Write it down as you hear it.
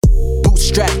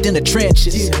Bootstrapped in the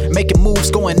trenches, making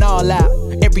moves, going all out.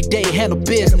 Every day handle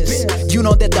business. You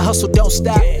know that the hustle don't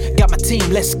stop. Got my team,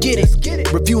 let's get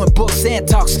it. Reviewing books and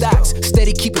talk stocks.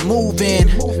 Steady, keep it moving.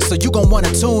 So you gon'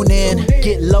 wanna tune in.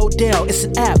 Get Lodell, it's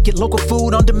an app. Get local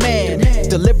food on demand.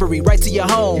 Delivery right to your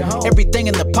home. Everything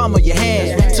in the palm of your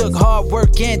hand. Took hard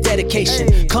work and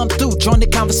dedication. Come through, join the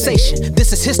conversation.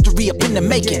 This is history up in the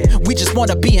making. We just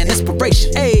wanna be an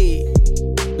inspiration. Hey,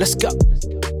 let's go.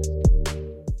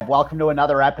 Welcome to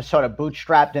another episode of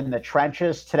Bootstrapped in the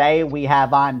Trenches. Today we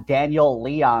have on Daniel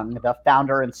Leung, the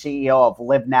founder and CEO of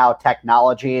Live Now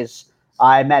Technologies.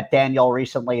 I met Daniel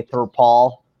recently through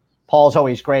Paul. Paul's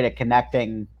always great at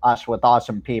connecting us with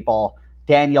awesome people.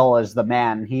 Daniel is the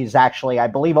man. He's actually, I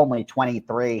believe, only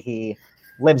 23. He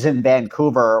lives in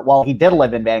Vancouver. Well, he did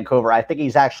live in Vancouver. I think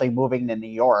he's actually moving to New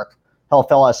York. He'll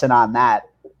fill us in on that.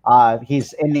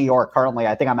 He's in New York currently.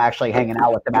 I think I'm actually hanging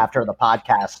out with him after the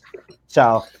podcast.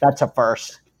 So that's a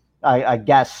first. A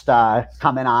guest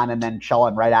coming on and then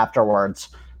chilling right afterwards.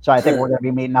 So I think we're going to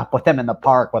be meeting up with him in the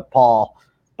park with Paul.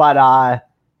 But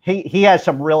he has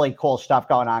some really cool stuff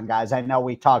going on, guys. I know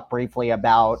we talked briefly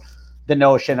about the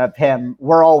notion of him.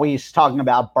 We're always talking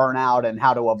about burnout and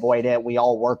how to avoid it. We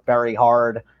all work very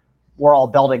hard. We're all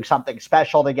building something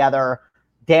special together.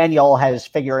 Daniel has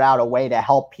figured out a way to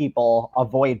help people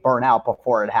avoid burnout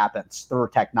before it happens through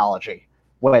technology,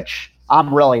 which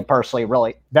I'm really personally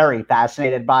really very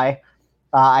fascinated by.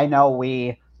 I know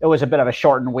it was a bit of a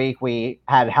shortened week. We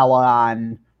had Hella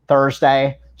on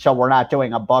Thursday, so we're not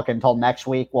doing a book until next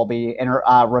week. We'll be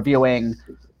reviewing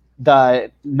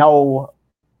the No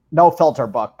Filter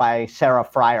book by Sarah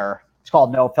Friar. It's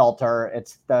called No Filter.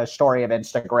 It's the story of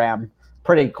Instagram.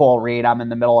 Pretty cool read. I'm in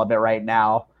the middle of it right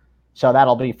now. So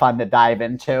that'll be fun to dive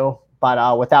into.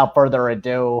 But without further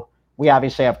ado, we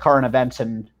obviously have current events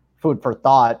and food for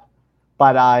thought.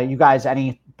 But you guys,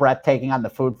 any breathtaking on the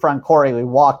food front? Corey, we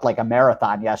walked like a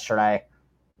marathon yesterday.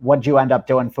 What'd you end up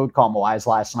doing food coma-wise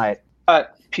last night?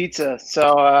 Pizza.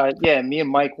 So, me and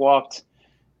Mike walked.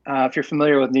 If you're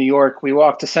familiar with New York, we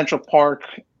walked to Central Park.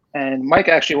 And Mike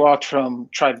actually walked from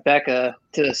Tribeca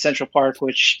to Central Park,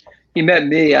 which he met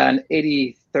me on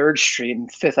 83rd Street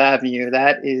and 5th Avenue.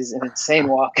 That is an insane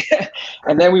walk.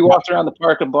 And then we walked around the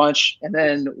park a bunch, and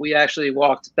then we actually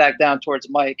walked back down towards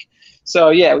Mike. So,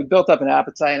 yeah, we built up an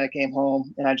appetite, and I came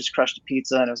home, and I just crushed a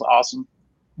pizza, and it was awesome.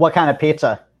 What kind of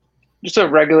pizza? Just a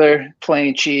regular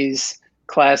plain cheese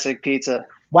classic pizza.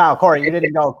 Wow, Corey, you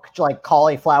didn't go like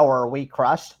cauliflower or wheat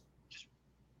crust?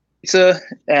 Pizza,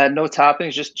 no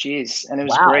toppings, just cheese, and it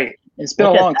was great. It's been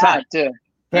a long time, too.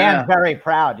 Dan's very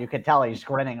proud. You could tell he's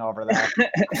grinning over there.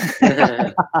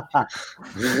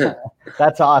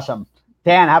 That's awesome.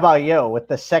 Dan, how about you with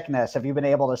the sickness? Have you been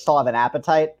able to still have an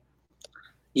appetite?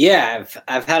 Yeah,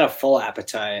 I've had a full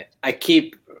appetite. I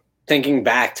keep thinking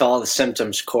back to all the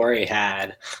symptoms Corey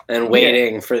had and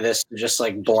waiting for this to just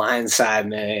like blindside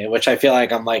me, which I feel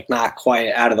like I'm like not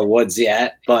quite out of the woods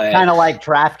yet. But kind of like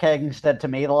DraftKings did to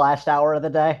me the last hour of the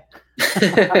day.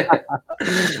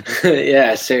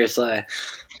 Yeah, seriously.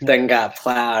 Then got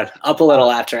plowed up a little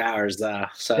after hours though,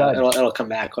 so it'll come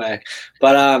back quick.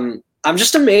 But I'm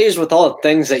just amazed with all the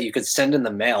things that you could send in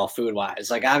the mail food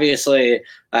wise. Like obviously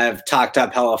I've talked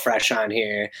up HelloFresh on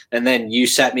here, and then you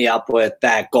set me up with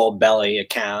that Gold Belly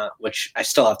account, which I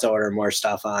still have to order more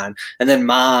stuff on. And then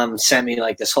Mom sent me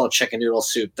like this whole chicken noodle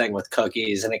soup thing with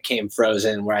cookies, and it came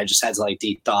frozen where I just had to like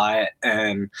deep thaw it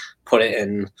and put it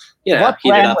in, heat it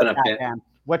up in a pan. Man?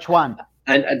 Which one?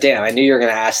 And damn, I knew you were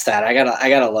gonna ask that. I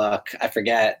gotta look. I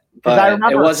forget. But I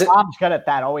remember it wasn't. Mom's good at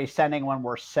that. Always sending when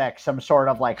we're sick some sort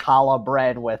of like challah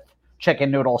bread with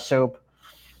chicken noodle soup.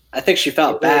 I think she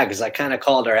felt bad because I kind of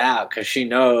called her out because she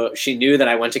knew that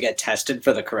I went to get tested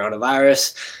for the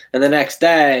coronavirus, and the next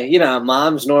day,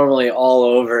 Mom's normally all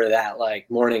over that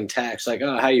like morning text, like,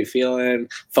 "Oh, how you feeling?"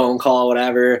 Phone call,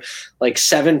 whatever. Like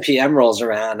 7 p.m. rolls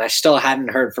around, I still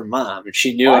hadn't heard from Mom, and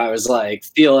she knew I was like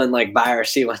feeling like by her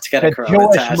seat, went to get a corona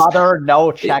Jewish test. Mother,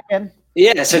 no check-in.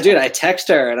 Yeah, so dude, I text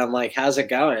her and I'm like, "How's it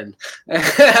going?"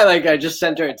 Like I just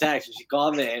sent her a text and she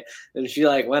called me and she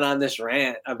like went on this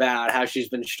rant about how she's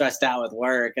been stressed out with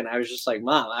work, and I was just like,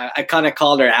 "Mom," I kind of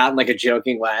called her out in like a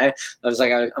joking way. I was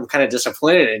like, "I'm kind of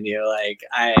disappointed in you. Like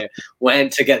I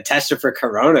went to get tested for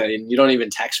corona and you don't even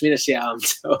text me to see how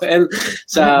I'm doing."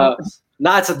 So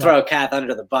not to throw Kath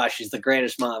under the bus, she's the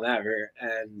greatest mom ever,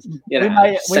 and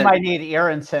we might need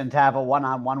Aronson to have a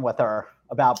one-on-one with her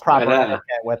about proper etiquette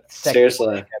with sick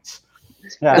seriously.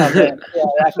 Yeah.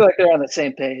 I feel like they're on the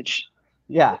same page.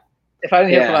 Yeah. If I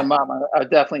didn't hear from my mom, I would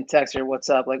definitely text her, "What's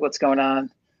up? Like, what's going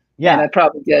on?" Yeah. And I'd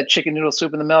probably get chicken noodle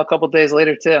soup in the mail a couple of days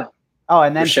later too. Oh,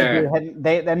 and then sure.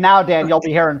 then now, Dan, you'll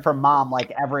be hearing from Mom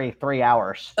like every 3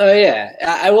 hours. Oh yeah,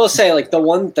 I will say like the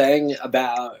one thing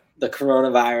about the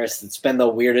coronavirus that's been the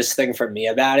weirdest thing for me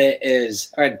about it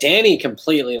is, all right, Danny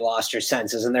completely lost her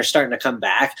senses and they're starting to come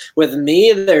back. With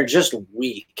me, they're just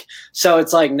weak. So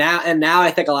it's like now I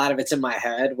think a lot of it's in my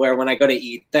head where when I go to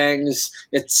eat things,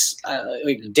 it's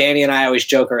like Danny and I always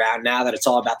joke around now that it's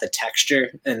all about the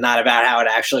texture and not about how it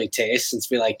actually tastes,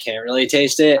 since we like can't really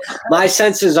taste it. My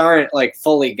senses aren't like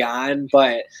fully gone,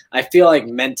 but I feel like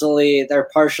mentally they're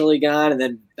partially gone, and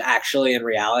then actually in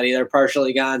reality they're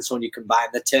partially gone. So when you combine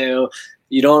the two,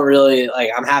 you don't really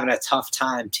like, I'm having a tough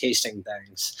time tasting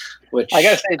things, which I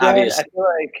gotta say, Dan, I feel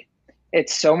like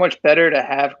it's so much better to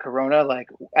have Corona like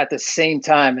at the same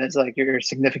time as like your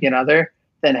significant other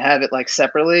than have it like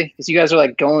separately, because you guys are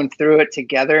like going through it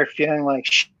together, feeling like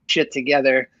shit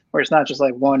together, where it's not just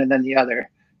like one and then the other.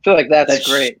 I feel like that's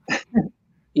great.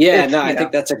 Yeah, no, I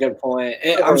think that's a good point.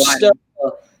 I'm still,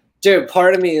 dude,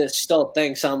 part of me still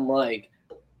thinks I'm like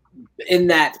in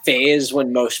that phase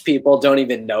when most people don't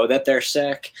even know that they're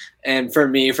sick. And for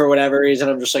me, for whatever reason,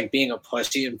 I'm just like being a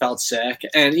pussy and felt sick.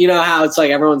 And you know how it's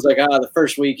like everyone's like, oh, the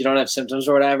first week you don't have symptoms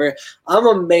or whatever. I'm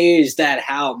amazed at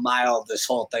how mild this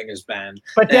whole thing has been.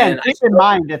 But Dan, keep in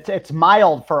mind it's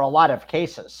mild for a lot of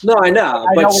cases. No, I know,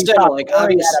 but still, like,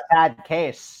 obviously had a bad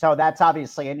case, so that's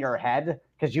obviously in your head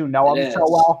because you know him so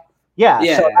well. Yeah,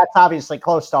 so that's obviously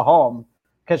close to home.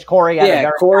 Because Corey,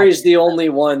 Corey's the only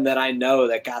one that I know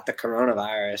that got the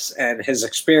coronavirus, and his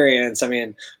experience. I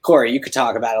mean, Corey, you could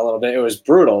talk about it a little bit. It was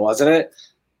brutal, wasn't it?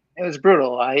 It was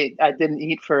brutal. I didn't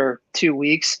eat for 2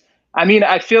 weeks. I mean,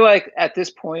 I feel like at this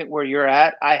point where you're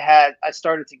at, I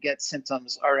started to get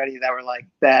symptoms already that were like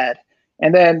bad,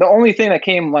 and then the only thing that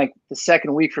came like the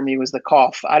second week for me was the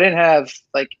cough. I didn't have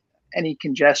like any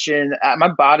congestion. My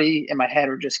body and my head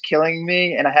were just killing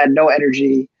me, and I had no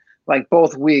energy. Like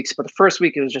both weeks, but the first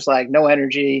week it was just like no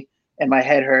energy and my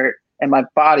head hurt and my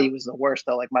body was the worst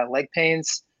though. Like my leg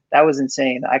pains, that was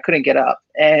insane. I couldn't get up,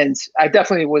 and I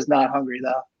definitely was not hungry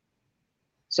though.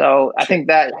 So I think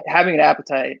that having an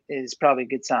appetite is probably a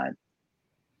good sign.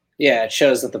 Yeah, it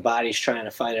shows that the body's trying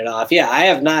to fight it off. Yeah, I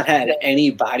have not had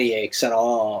any body aches at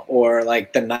all, or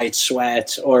like the night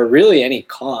sweats, or really any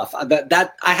cough.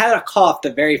 That I had a cough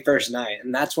the very first night,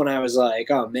 and that's when I was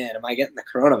like, "Oh man, am I getting the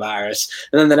coronavirus?"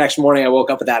 And then the next morning, I woke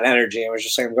up with that energy and was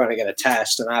just like, "I'm going to get a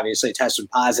test," and obviously tested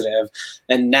positive.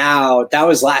 And now that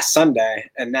was last Sunday,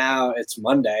 and now it's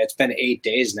Monday. It's been 8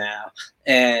 days now,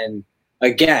 and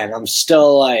again, I'm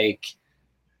still like,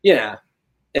 you know.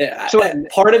 So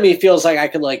part of me feels like I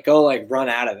could like go like run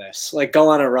out of this, like go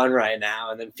on a run right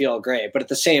now and then feel great. But at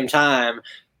the same time,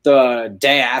 the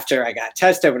day after I got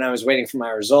tested, when I was waiting for my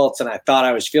results and I thought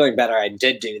I was feeling better, I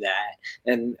did do that.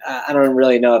 And I don't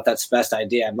really know if that's the best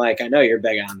idea. Mike, I know you're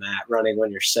big on that, running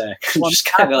when you're sick, just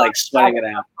kind of like sweating it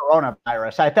out.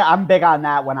 Coronavirus. I'm big on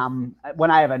that when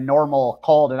I have a normal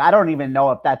cold, and I don't even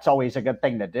know if that's always a good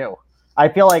thing to do. I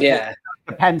feel like it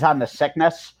depends on the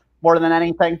sickness more than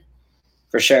anything.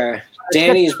 For sure.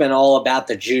 Danny's been all about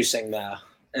the juicing though,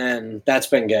 and that's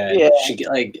been good. Yeah. She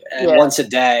once a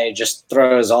day just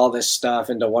throws all this stuff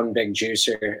into one big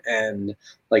juicer, and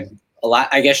like a lot.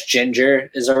 I guess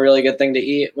ginger is a really good thing to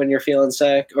eat when you're feeling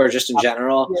sick, or just in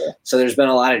general. Yeah. So there's been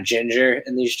a lot of ginger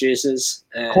in these juices.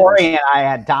 And Corey and I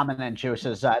had dominant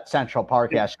juices at Central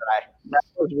Park yesterday. That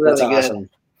was really good. Awesome.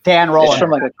 Dan rolling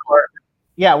from like a quart.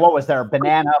 Yeah, what was there?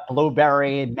 Banana,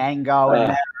 blueberry, mango,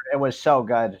 and it was so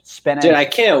good. Spinach. Dude, I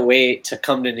can't wait to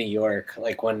come to New York,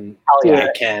 like when I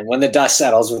can, when the dust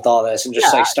settles with all this, and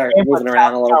just like start moving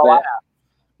around a little bit.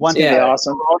 Once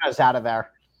awesome. Corona's out of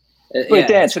there. Wait,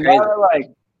 Dan, so now that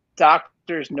like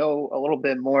doctors know a little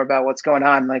bit more about what's going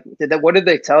on, like what did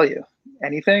they tell you?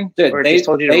 Anything? Dude, or they just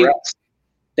told you to rest?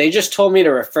 They just told me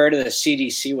to refer to the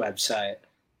CDC website.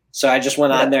 So I just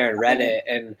went on there and read it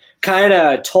and kind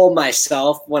of told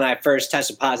myself when I first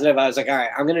tested positive, I was like, all right,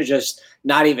 I'm going to just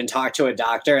not even talk to a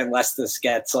doctor unless this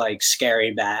gets like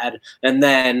scary bad. And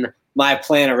then my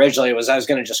plan originally was I was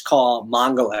going to just call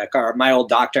Mongolic or my old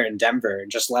doctor in Denver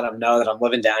and just let him know that I'm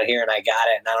living down here and I got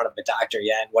it and I don't have a doctor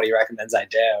yet and what he recommends I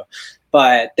do.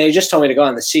 But they just told me to go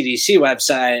on the CDC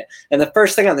website. And the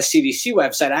first thing on the CDC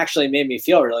website actually made me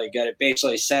feel really good. It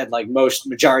basically said like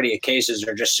majority of cases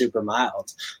are just super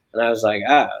mild. And I was like,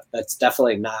 oh, that's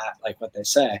definitely not like what they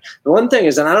say. The one thing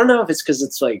is, and I don't know if it's because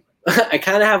it's like, I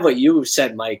kind of have what you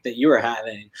said, Mike, that you were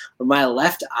having, where my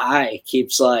left eye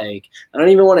keeps like, I don't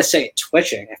even want to say it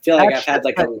twitching. I feel like I've had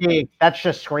like fatigue. That's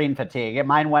just screen fatigue.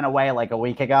 Mine went away like a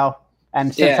week ago.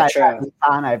 And since I have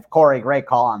on, I have Corey. Great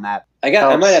call on that.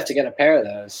 I might have to get a pair of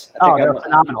those. They're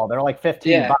phenomenal. They're like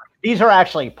 $15. These are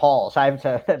actually Paul's. I have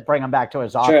to bring them back to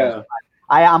his office. True.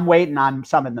 I'm waiting on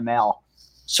some in the mail.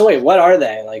 So wait, what are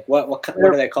they? Like what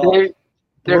are they called?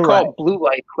 They're called blue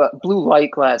light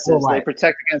glasses. Blue light. They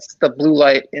protect against the blue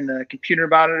light in the computer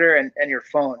monitor and your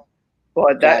phone.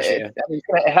 But it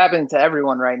happens to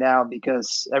everyone right now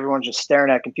because everyone's just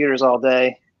staring at computers all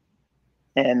day.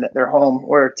 And they're home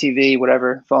or TV,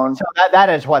 whatever, phone. So that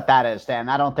is what that is, Dan.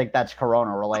 I don't think that's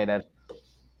Corona related.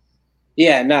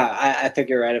 Yeah, no, I think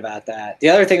you're right about that. The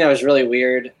other thing that was really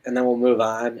weird, and then we'll move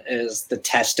on, is the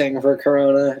testing for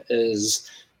Corona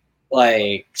is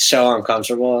like so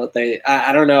uncomfortable.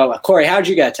 I don't know. Corey, how'd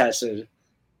you get tested?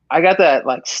 I got that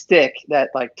like stick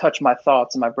that like touched my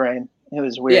thoughts in my brain. It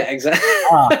was weird. Yeah, exactly.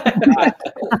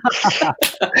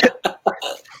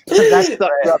 That's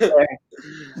up there.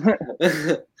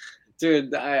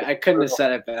 Dude, I couldn't have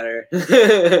said it better.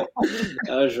 That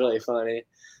was really funny.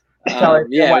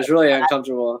 It was really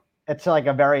uncomfortable. It's like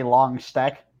a very long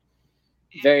stick.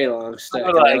 Very long stick.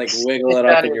 And they like wiggle it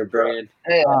up in your brain.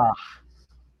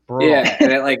 Yeah,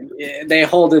 and they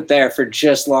hold it there for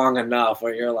just long enough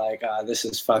where you're like, this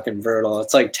is fucking brutal.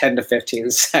 It's like 10 to 15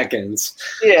 seconds.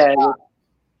 Yeah.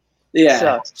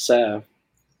 Yeah. So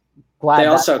they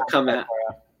also come out.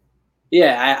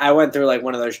 Yeah, I went through like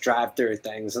one of those drive-through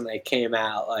things, and they came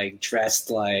out like dressed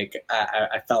like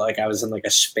I felt like I was in like a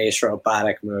space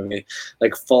robotic movie,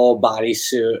 like full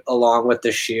bodysuit along with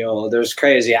the shield. It was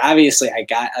crazy. Obviously, I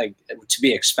got like to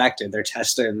be expected. They're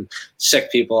testing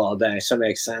sick people all day, so it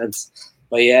makes sense.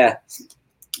 But yeah.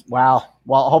 Wow.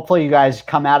 Well, hopefully you guys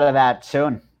come out of that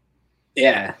soon.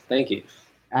 Yeah. Thank you.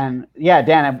 And yeah,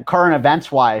 Dan, current events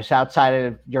wise, outside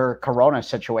of your Corona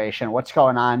situation, what's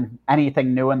going on?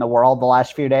 Anything new in the world the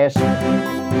last few days? I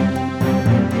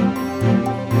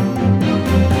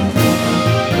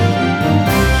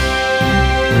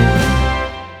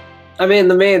mean,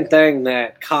 the main thing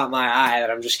that caught my eye that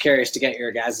I'm just curious to get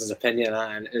your guys' opinion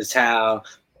on is how,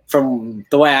 from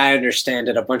the way I understand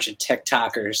it, a bunch of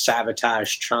TikTokers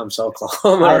sabotaged Trump's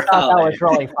Oklahoma rally. I thought that was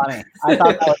really funny. I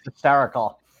thought that was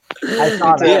hysterical. I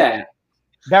saw that. Yeah.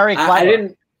 Very clever. I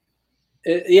didn't.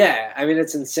 I mean,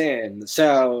 it's insane.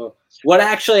 So, what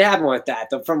actually happened with that?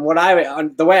 From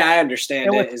the way I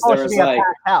understand it, is there was like a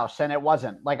packed house, and it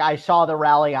wasn't. Like I saw the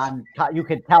rally on. You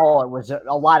could tell it was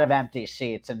a lot of empty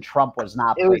seats, and Trump was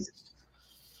not pleased.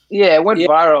 It went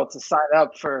viral to sign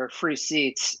up for free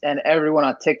seats, and everyone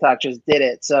on TikTok just did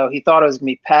it. So he thought it was gonna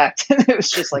be packed, and it was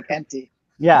just like empty.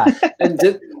 Yeah. And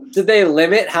did they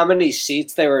limit how many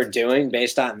seats they were doing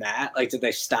based on that? Like, did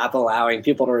they stop allowing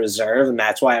people to reserve, and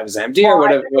that's why it was empty? Well,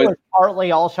 or it was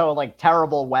partly also like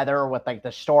terrible weather with like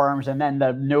the storms, and then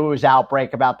the news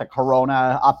outbreak about the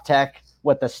Corona uptick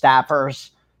with the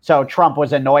staffers. So Trump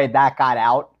was annoyed that got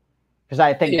out because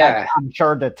I think that, I'm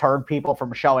sure, deterred people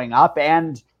from showing up.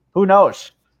 And who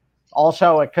knows?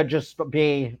 Also, it could just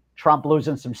be Trump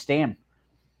losing some steam.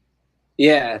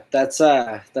 Yeah, that's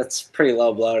pretty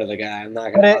low blow to the guy. I'm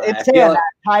not gonna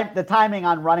lie. The timing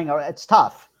on running, it's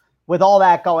tough with all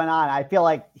that going on. I feel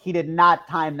like he did not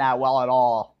time that well at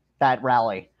all, that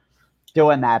rally,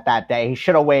 doing that day. He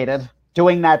should have waited.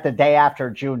 Doing that the day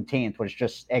after Juneteenth was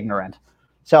just ignorant.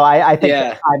 So I think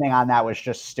the timing on that was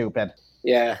just stupid.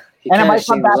 Yeah, and it might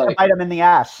come back to bite him in the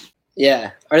ass.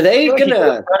 Yeah, are they gonna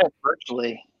done it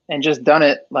virtually? And just done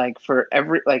it like for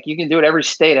you can do it every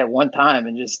state at one time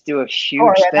and just do a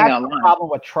huge thing that's online. The problem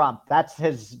with Trump. That's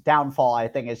his downfall, I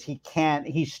think, is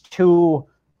he's too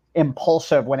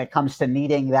impulsive when it comes to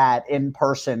needing that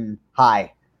in-person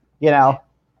high, The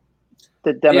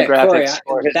demographics.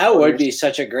 Corey, that would be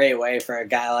such a great way for a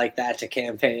guy like that to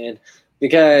campaign,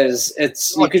 because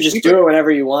you could just do it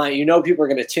whenever you want. People are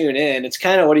going to tune in. It's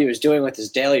kind of what he was doing with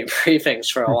his daily briefings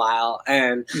for a while.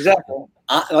 And exactly.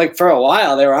 For a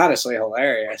while, they were honestly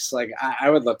hilarious. Like I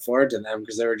would look forward to them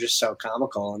because they were just so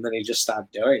comical. And then he just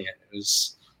stopped doing it.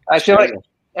 I feel like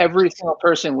every single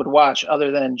person would watch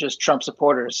other than just Trump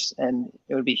supporters, and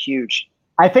it would be huge.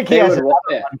 I think he has another one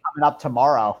coming up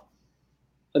tomorrow.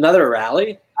 Another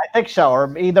rally? I think so,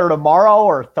 or either tomorrow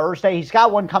or Thursday. He's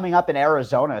got one coming up in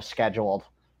Arizona scheduled,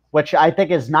 which I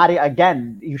think is not,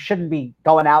 again, you shouldn't be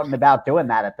going out and about doing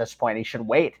that at this point. He should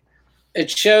wait. It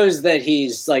shows that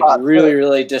he's like really,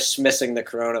 really dismissing the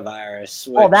coronavirus.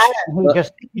 He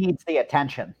just needs the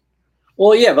attention.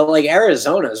 Well, yeah, but like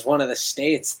Arizona is one of the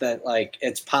states that like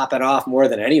it's popping off more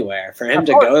than anywhere. For him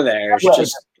to go there is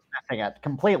just missing it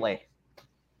completely.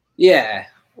 Yeah,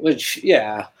 it's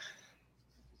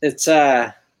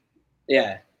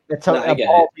it's a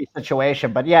ballsy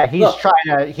situation. But yeah,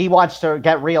 he wants to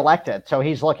get reelected. So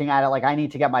he's looking at it like, I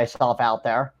need to get myself out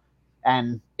there.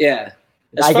 And yeah,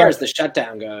 as far as the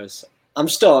shutdown goes, I'm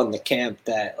still in the camp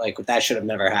that like that should have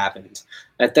never happened.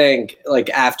 I think like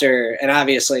after, and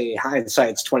obviously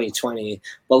hindsight's 2020,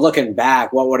 but looking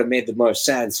back, what would have made the most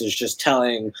sense is just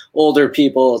telling older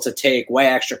people to take way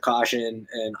extra caution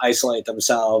and isolate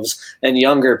themselves, and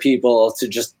younger people to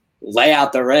just lay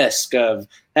out the risk of,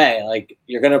 hey, like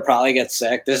you're going to probably get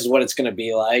sick. This is what it's going to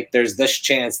be like. There's this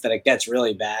chance that it gets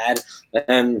really bad.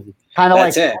 And kind of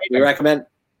that's like it. We recommend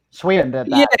Sweden did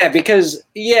that. Yeah, because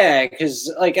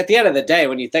like at the end of the day,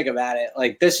 when you think about it,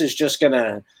 like this is just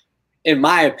gonna, in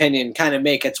my opinion, kind of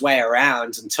make its way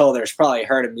around until there's probably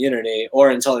herd immunity or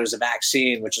until there's a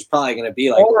vaccine, which is probably going to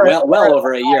be like well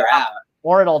over a year out.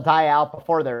 Or it'll die out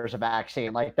before there's a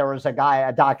vaccine. Like there was a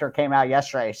doctor came out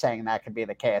yesterday saying that could be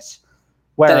the case,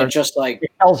 where then it just like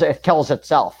it kills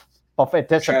itself, but it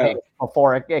dissipates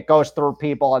before it goes through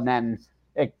people and then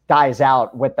it dies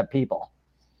out with the people.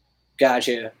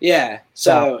 Gotcha. Yeah.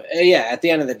 So yeah, at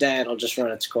the end of the day, it'll just run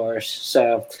its course.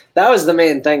 So that was the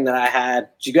main thing that I had.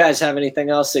 Do you guys have anything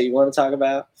else that you want to talk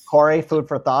about? Corey, food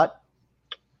for thought.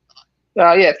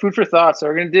 Yeah, food for thought. So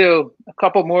we're gonna do a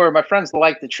couple more. My friends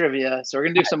like the trivia, so we're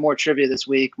gonna do some more trivia this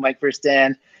week. Mike versus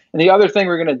Dan. And the other thing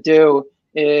we're gonna do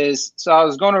is, so I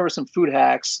was going over some food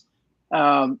hacks,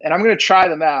 and I'm gonna try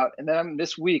them out. And then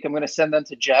this week I'm gonna send them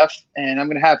to Jeff, and I'm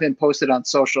gonna have him post it on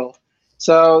social.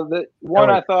 So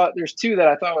there's two that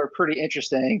I thought were pretty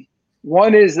interesting.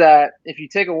 One is that if you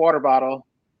take a water bottle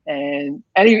and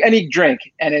any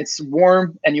drink and it's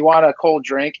warm and you want a cold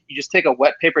drink, you just take a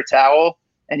wet paper towel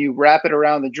and you wrap it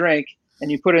around the drink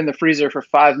and you put it in the freezer for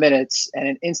 5 minutes and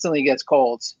it instantly gets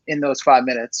cold in those 5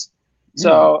 minutes.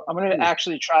 So I'm going to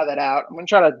actually try that out. I'm going to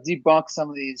try to debunk some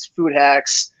of these food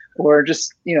hacks or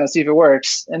just, see if it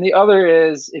works. And the other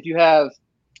is if you have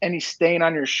any stain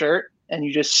on your shirt, and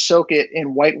you just soak it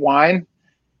in white wine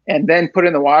and then put it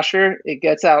in the washer, it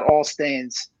gets out all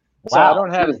stains. So I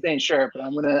don't have a stained shirt, but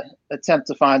I'm going to attempt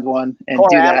to find one and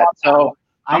do that. So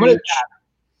I'm going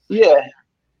to,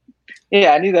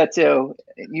 I need that too,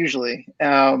 usually.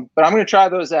 But I'm going to try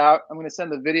those out. I'm going to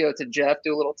send the video to Jeff,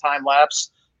 do a little time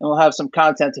lapse, and we'll have some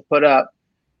content to put up.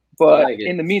 But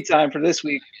in the meantime, for this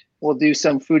week, we'll do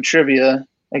some food trivia.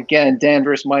 Again, Dan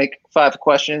versus Mike, 5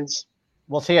 questions.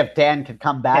 We'll see if Dan can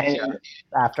come back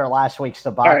after last week's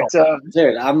debacle. All right, so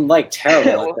dude, I'm like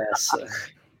terrible at this.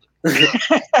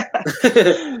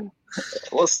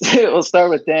 We'll start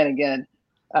with Dan again.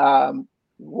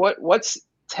 What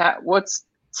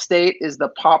state is the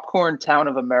popcorn town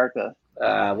of America?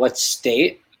 What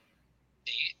state?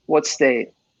 What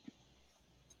state?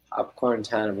 Popcorn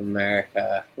town of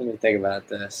America. Let me think about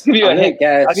this. I'll give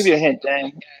you a hint,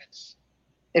 Dan,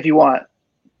 if you want.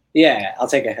 Yeah, I'll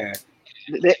take a hint.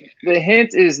 The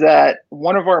hint is that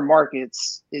one of our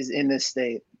markets is in this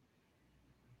state.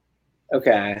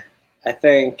 Okay. I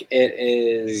think it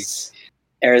is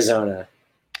Arizona.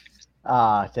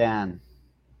 Dan.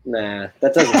 Nah,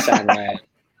 that doesn't sound right.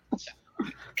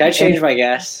 Can I change my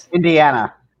guess?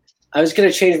 Indiana. I was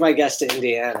going to change my guess to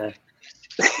Indiana.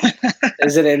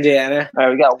 Is it Indiana?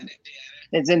 All right,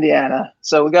 it's Indiana.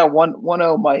 So we got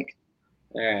 1-0 Mike.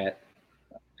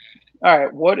 All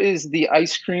right, what is the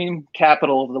ice cream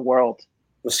capital of the world?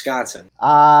 Wisconsin.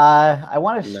 I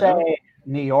want to say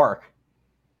New York.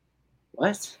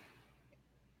 What?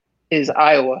 Is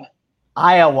Iowa.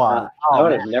 Iowa. I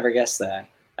would have never guessed that.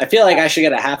 I feel like I should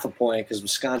get a half a point because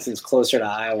Wisconsin's closer to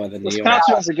Iowa than New York.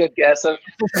 Wisconsin was a good guess. I would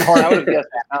have guessed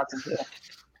Wisconsin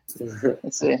too.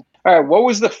 Let's see. All right, what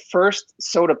was the first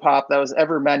soda pop that was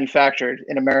ever manufactured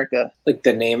in America? Like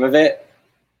the name of it?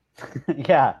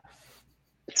 Yeah.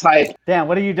 Type. Dan,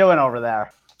 what are you doing over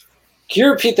there? Can you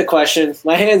repeat the question?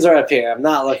 My hands are up here. I'm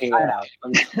not looking it up.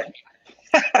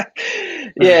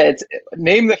 Yeah, it's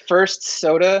name the first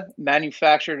soda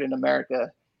manufactured in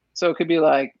America. So it could be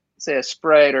like, say, a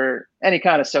Sprite or any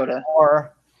kind of soda.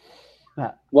 Or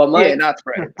not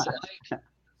Sprite.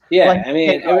 Yeah, like, I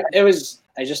mean, it was.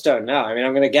 I just don't know. I mean,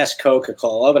 I'm gonna guess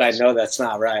Coca-Cola, but I know that's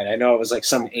not right. I know it was like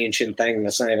some ancient thing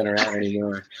that's not even around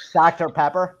anymore. Dr.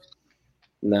 Pepper.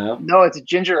 No, it's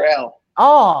ginger ale.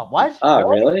 Oh, what? Oh,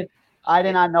 really? I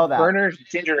did not know that. Berner's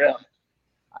ginger ale.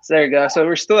 So there you go. So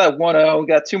we're still at 1-0. We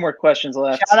got 2 more questions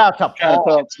left. Shout out to Paul.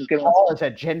 Paul is a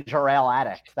ginger ale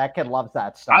addict. That kid loves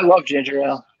that stuff. I love ginger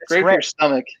ale. Great for your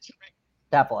stomach.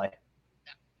 Definitely.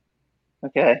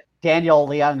 Okay. Daniel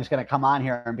Leung is going to come on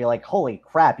here and be like, holy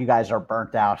crap, you guys are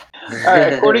burnt out. All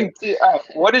right. According to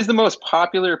what is the most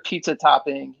popular pizza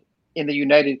topping in the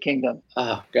United Kingdom?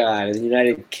 Oh God, in the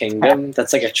United Kingdom?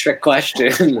 That's like a trick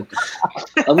question.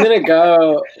 I'm gonna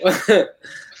go.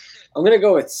 I'm gonna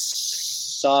go with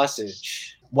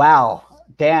sausage. Wow,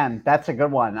 Dan, that's a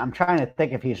good one. I'm trying to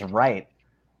think if he's right.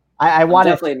 I want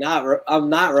definitely not. I'm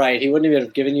not right. He wouldn't even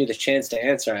have given you the chance to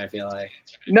answer. I feel like.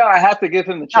 No, I have to give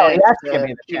him the chance. No, he has to give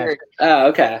me the chance. Oh,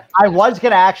 okay. I was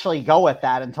gonna actually go with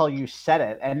that until you said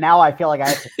it, and now I feel like I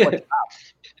have to switch it up,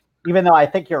 even though I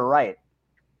think you're right.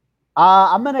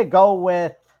 I'm gonna go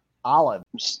with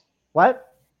olives.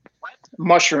 What?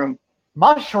 Mushroom.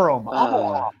 Mushroom.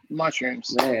 Oh,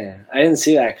 mushrooms. Man, I didn't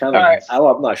see that coming. Right. I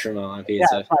love mushroom on pizza.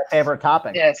 Yeah, that's my favorite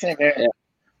topping. Yeah, same here. Yeah.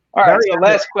 All right, so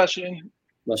last question.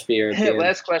 Must be European.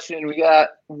 Last question. We got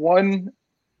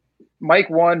Mike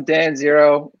 1, Dan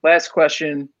 0. Last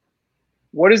question.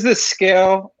 What is the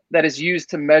scale that is used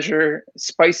to measure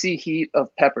spicy heat of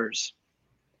peppers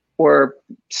or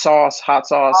sauce, hot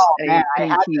sauce?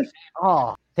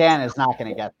 Dan is not going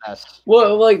to get this.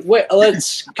 Well, wait.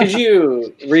 Could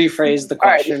you rephrase the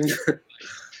question? Right.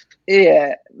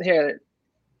 Yeah. Here.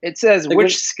 It says what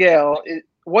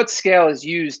scale is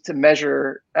used to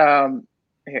measure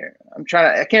here.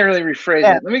 I can't really rephrase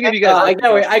it. Let me give you guys I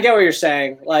get what you're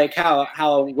saying. Like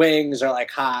how wings are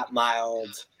like hot, mild.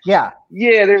 Yeah.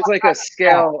 Yeah, there's like a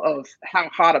scale of how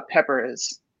hot a pepper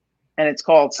is, and it's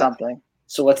called something.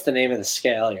 So what's the name of the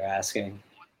scale you're asking?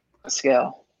 A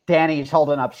scale. Danny's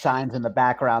holding up signs in the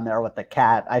background there with the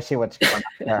cat. I see what's going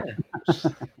on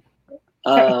there.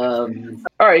 All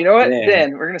right, you know what?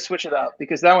 Dan, we're gonna switch it up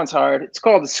because that one's hard. It's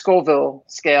called the Scoville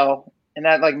scale, and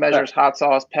that like measures hot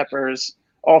sauce, peppers,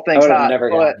 all things hot. Never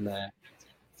gotten that.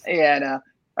 Yeah, no.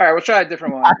 All right, we'll try a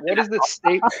different one. What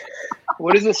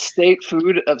is the state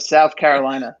food of South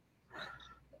Carolina?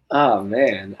 Oh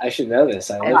man, I should know this.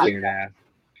 I live here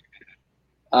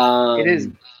now. It is.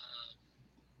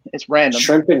 It's random.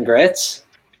 Shrimp and grits?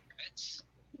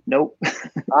 Nope.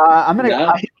 I'm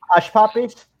gonna hush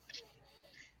puppies.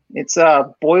 It's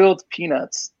boiled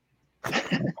peanuts.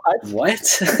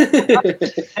 What?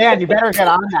 Dan, you better get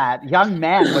on that. Young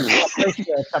men would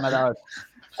appreciate some of those.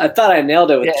 I thought I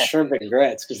nailed it with shrimp and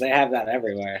grits because they have that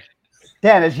everywhere.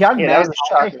 Dan, is young man?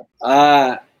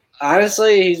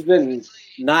 Honestly, he's been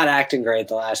not acting great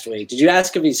the last week. Did you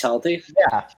ask if he's healthy?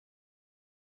 Yeah.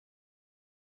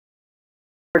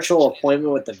 Virtual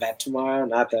appointment with the vet tomorrow.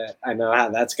 Not that I know how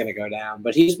that's going to go down,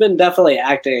 but he's been definitely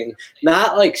acting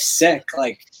not like sick,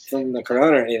 like from the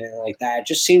corona or anything like that. It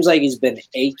just seems like he's been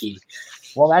achy.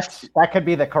 Well, that could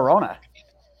be the corona.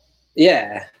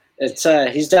 Yeah, it's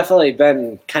he's definitely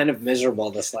been kind of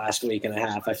miserable this last week and a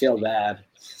half. I feel bad.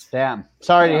 Damn,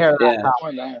 sorry to hear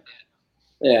that.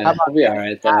 Yeah, he'll be all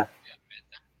right though.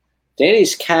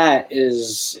 Danny's cat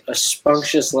is a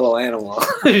spuncious little animal.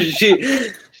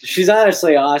 She's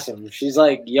honestly awesome. She's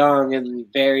like young and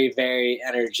very, very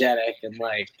energetic and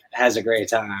like has a great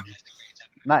time.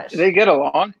 Nice. Do they get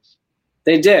along?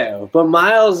 They do. But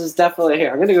Miles is definitely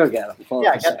here. I'm going to go get him.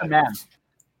 Get the man.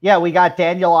 Yeah, we got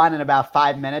Daniel on in about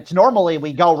 5 minutes. Normally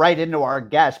we go right into our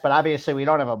guest, but obviously we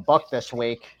don't have a book this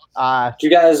week. Do you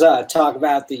guys talk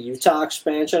about the Utah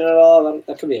expansion at all?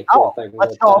 That could be a cool thing.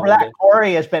 Let's go over that.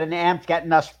 Corey has been amped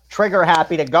getting us trigger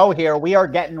happy to go here. We are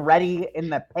getting ready in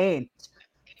the paint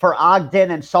for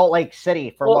Ogden and Salt Lake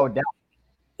City for Modell.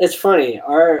 It's funny.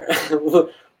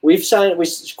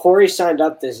 Corey signed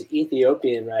up this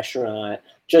Ethiopian restaurant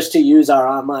just to use our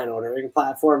online ordering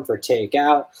platform for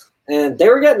takeout. And they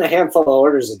were getting a handful of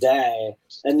orders a day.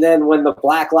 And then when the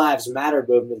Black Lives Matter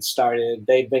movement started,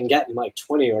 they've been getting like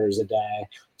 20 orders a day.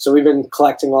 So we've been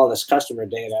collecting all this customer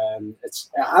data, and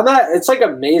it's like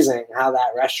amazing how that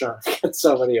restaurant gets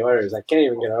so many orders. I can't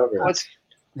even get over it.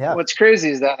 What's crazy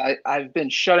is that I've been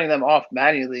shutting them off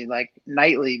manually, like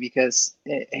nightly, because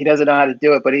he doesn't know how to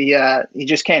do it, but he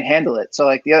just can't handle it. So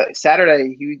like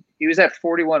Saturday, he was at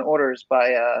 41 orders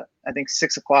by I think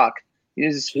 6 o'clock. He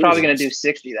was probably going to do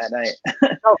 60 that night.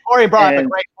 So Corey brought up a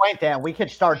great point, Dan. We could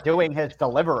start doing his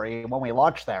delivery when we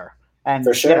launch there, and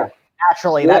for sure,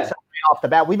 naturally, that's off the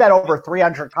bat. We've had over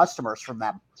 300 customers from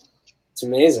them. It's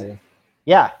amazing.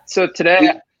 Yeah. So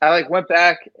today, I went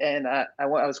back and I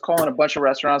was calling a bunch of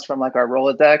restaurants from like our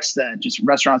Rolodex, that just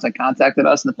restaurants that contacted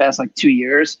us in the past 2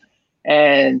 years.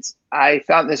 And I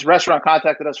found this restaurant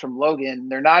contacted us from Logan.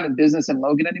 They're not in business in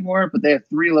Logan anymore, but they have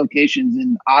 3 locations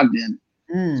in Ogden.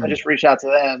 So I just reached out to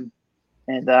them,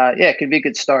 and it could be a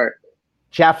good start.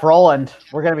 Jeff Rowland,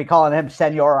 we're going to be calling him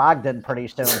Senor Ogden pretty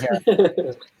soon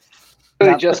here.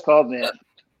 He just called me.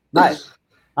 Nice.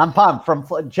 I'm pumped. From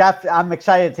Jeff, I'm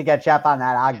excited to get Jeff on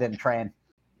that Ogden train.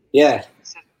 Yeah.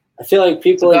 I feel like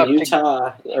people in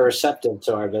Utah are receptive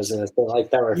to our business. They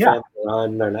like that we're family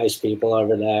run. They're nice people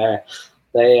over there.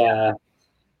 They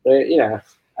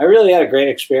I really had a great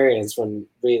experience when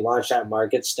we launched that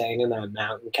market, staying in that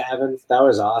mountain cabin. That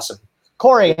was awesome.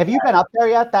 Corey, have you been up there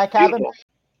yet, that cabin? Beautiful.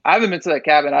 I haven't been to that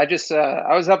cabin. I just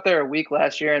I was up there a week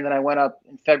last year, and then I went up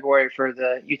in February for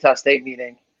the Utah State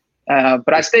meeting.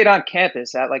 But I stayed on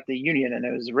campus at like the Union, and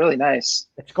it was really nice.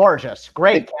 It's gorgeous.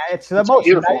 Great. It's the most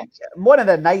beautiful. One of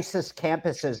the nicest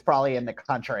campuses probably in the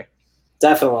country.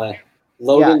 Definitely.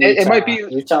 Logan, Utah, it might be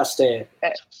Utah State.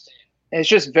 It's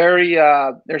just very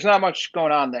there's not much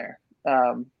going on there.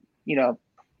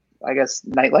 I guess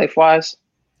nightlife wise.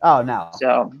 Oh no.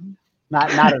 So not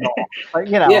at all. But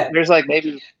there's like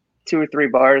maybe 2 or 3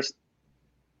 bars.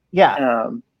 Yeah.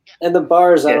 And the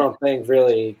bars, I don't think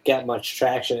really get much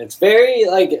traction. It's very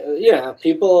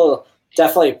people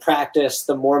definitely practice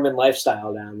the Mormon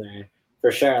lifestyle down there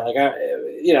for sure. Like,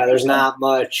 there's not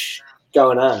much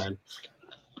going on.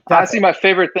 Honestly, my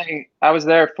favorite thing, I was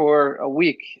there for a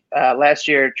week last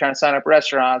year trying to sign up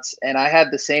restaurants, and I had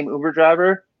the same Uber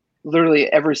driver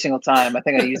literally every single time. I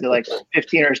think I used it like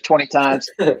 15 or 20 times.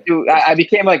 Dude, I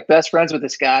became like best friends with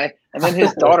this guy. And then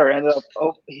his daughter ended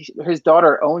up, his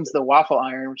daughter owns the Waffle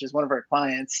Iron, which is one of our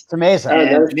clients. It's amazing.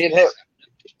 And me and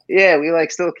him, we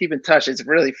like still keep in touch. It's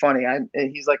really funny.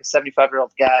 He's like a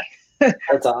 75-year-old guy.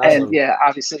 That's awesome. And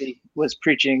obviously was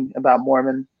preaching about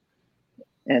Mormon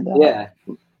and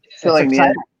filling me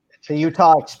in. The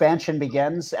Utah expansion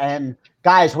begins. And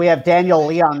guys, we have Daniel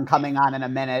Leung coming on in a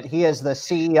minute. He is the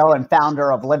CEO and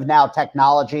founder of LiveNow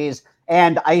Technologies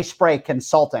and Icebreak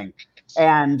Consulting.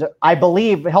 And I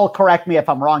believe, he'll correct me if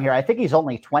I'm wrong here, I think he's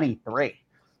only 23,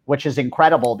 which is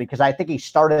incredible because I think he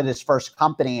started his first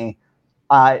company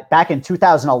back in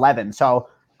 2011. So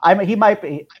he might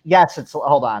be,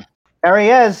 hold on. There he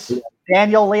is.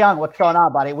 Daniel Leung, what's going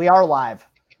on, buddy? We are live.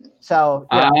 So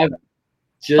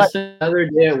another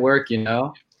day at work,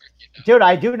 Dude,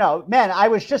 I do know. Man, I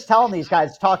was just telling these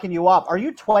guys, talking you up. Are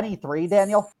you 23,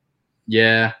 Daniel?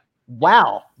 Yeah.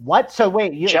 Wow. What? So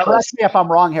wait, correct me if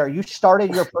I'm wrong here. You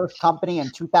started your first company in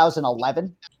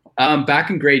 2011? Back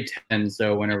in grade 10,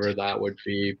 so whenever that would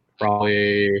be,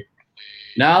 probably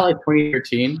now like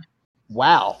 2013.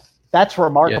 Wow. That's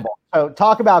remarkable. Yeah. So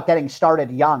talk about getting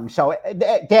started young. So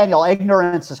Daniel,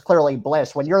 ignorance is clearly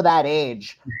bliss. When you're that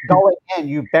age, going in,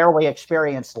 you barely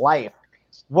experienced life.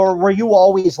 Were you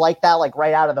always like that, like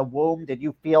right out of the womb? Did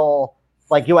you feel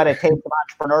like you had a taste of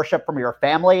entrepreneurship from your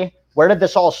family? Where did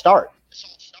this all start?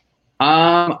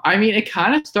 I mean, it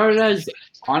kind of started as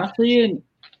honestly an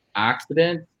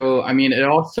accident. So, I mean, it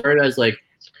all started as like,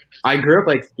 I grew up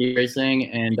like ski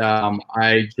racing, and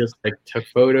I just like took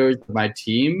photos of my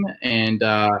team, and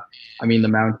the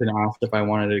mountain asked if I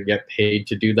wanted to get paid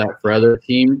to do that for other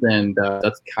teams, and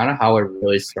that's kind of how it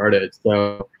really started.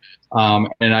 So,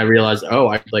 and I realized,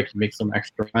 I could like make some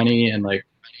extra money and like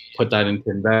put that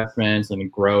into investments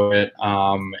and grow it.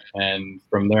 And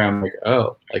from there, I'm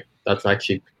like, that's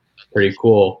actually pretty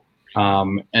cool.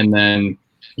 And then,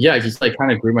 I just like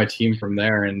kind of grew my team from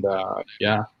there, and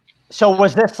So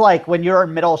was this like when you're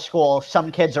in middle school,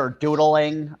 some kids are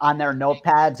doodling on their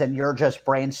notepads and you're just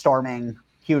brainstorming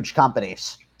huge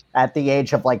companies at the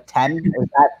age of like 10? Is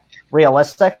that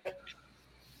realistic?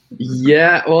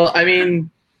 Yeah. Well, I mean,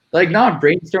 like not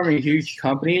brainstorming huge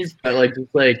companies, but like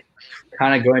just like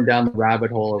kind of going down the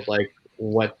rabbit hole of like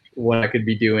what I could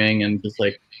be doing and just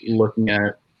like looking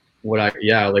at what's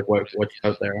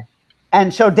out there.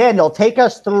 And so Daniel, take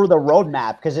us through the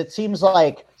roadmap, because it seems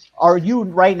like, are you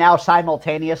right now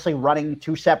simultaneously running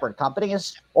 2 separate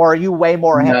companies, or are you way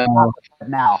more ahead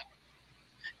now?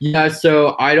 Yeah,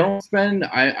 so I don't spend,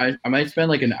 I might spend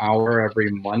like an hour every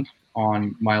month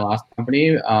on my last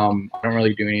company. I don't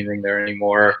really do anything there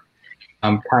anymore.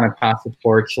 I'm kind of pass the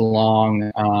torch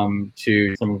along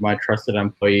to some of my trusted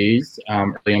employees,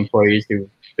 early employees who've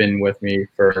been with me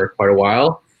for quite a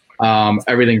while.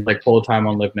 Everything's like full time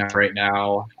on LiveNow right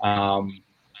now.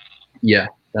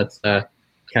 That's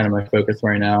kind of my focus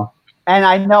right now. And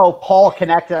I know Paul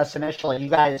connected us initially.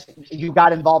 You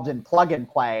got involved in Plug and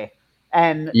Play,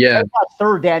 and take us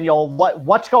through, Daniel,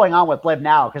 what's going on with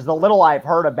LiveNow? Because the little I've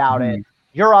heard about it,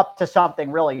 you're up to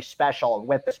something really special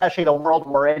with, especially the world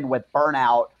we're in with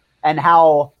burnout and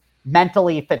how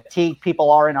mentally fatigued people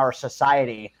are in our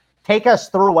society. Take us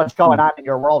through what's going on in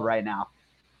your world right now.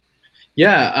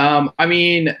 Yeah, I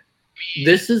mean,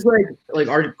 this is like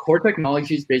our core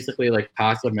technology is basically like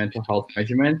passive mental health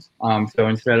measurement. So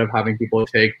instead of having people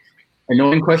take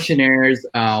annoying questionnaires,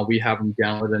 we have them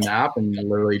download an app and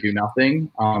literally do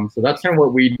nothing. So that's kind of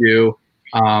what we do.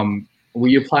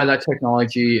 We apply that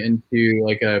technology into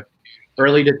like a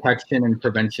early detection and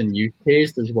prevention use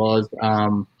case, as well as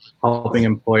helping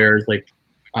employers. Like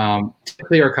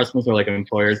typically our customers are like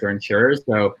employers or insurers,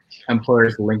 so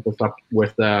employers link us up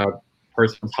with a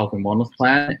person's health and wellness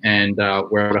plan, and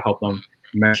we're able to help them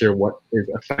measure what is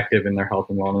effective in their health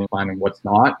and wellness plan and what's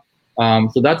not.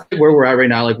 So that's where we're at right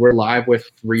now. Like we're live with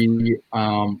 3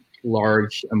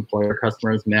 large employer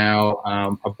customers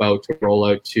now, about to roll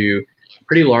out to a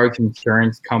pretty large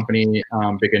insurance company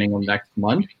beginning of next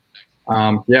month.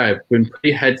 Yeah, I've been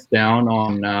pretty heads down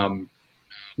on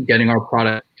getting our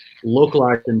product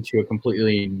localized into a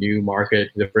completely new market,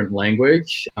 different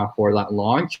language for that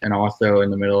launch, and also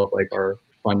in the middle of like our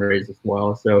fundraise as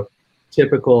well. So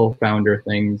typical founder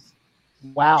things.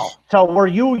 Wow. So were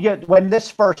you, when this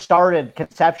first started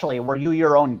conceptually, were you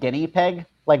your own guinea pig?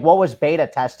 Like what was beta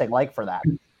testing like for that?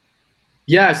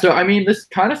 Yeah, so I mean, this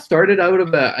kind of started out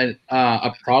of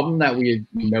a problem that we had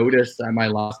noticed at my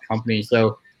last company.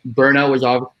 So burnout was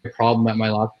obviously a problem at my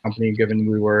last company, given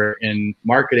we were in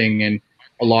marketing and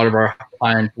a lot of our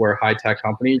clients were high-tech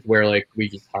companies where like we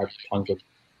just had tons of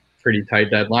pretty tight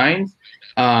deadlines.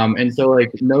 And so like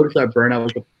noticed that burnout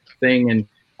was a thing,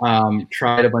 and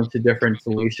tried a bunch of different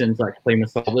solutions that claim to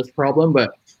solve this problem,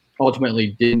 but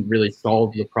ultimately didn't really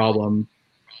solve the problem.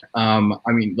 I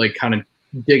mean, like kind of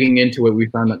digging into it, we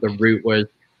found that the root was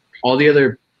all the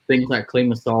other things that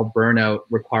claim to solve burnout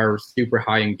require super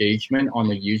high engagement on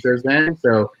the user's end.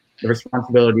 So the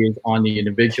responsibility is on the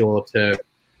individual to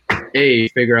A,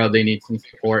 figure out they need some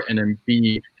support, and then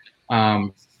B,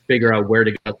 figure out where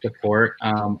to get support.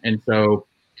 And so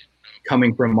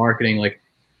coming from marketing, like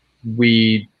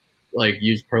we like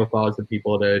use profiles of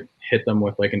people to hit them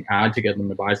with like an ad to get them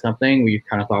to buy something. We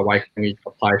kind of thought, why can't we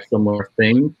apply similar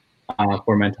things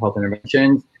for mental health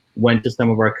interventions? Went to some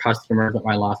of our customers at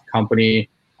my last company,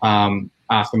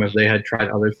 asked them if they had tried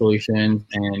other solutions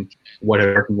and what had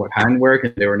worked and what hadn't worked,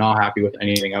 and they were not happy with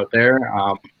anything out there.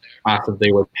 Asked if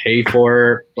they would pay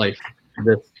for like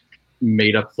this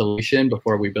made up solution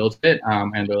before we built it,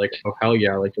 and they're like, oh hell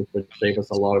yeah, like this would save us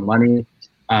a lot of money,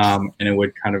 and it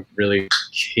would kind of really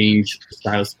change the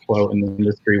status quo in the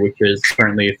industry, which is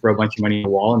currently throw a bunch of money at the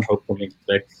wall and hope something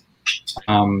sticks.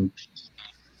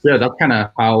 Yeah, that's kind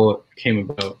of how it came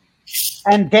about.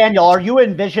 And Daniel, are you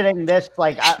envisioning this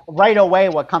like right away?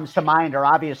 What comes to mind are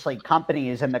obviously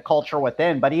companies and the culture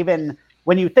within, but even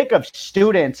when you think of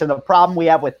students and the problem we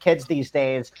have with kids these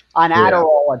days on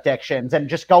Adderall addictions and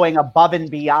just going above and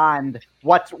beyond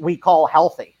what we call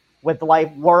healthy with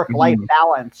work-life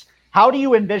balance, how do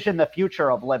you envision the future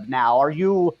of Live Now? Are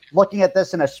you looking at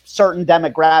this in a certain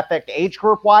demographic age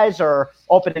group wise, or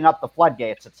opening up the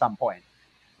floodgates at some point?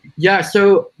 Yeah,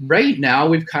 so right now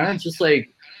we've kind of just like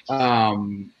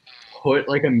put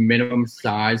like a minimum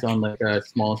size on like a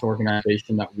smallest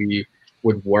organization that we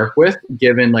would work with,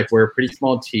 given like we're a pretty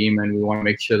small team and we want to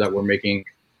make sure that we're making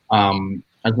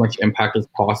as much impact as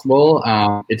possible.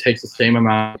 It takes the same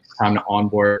amount of time to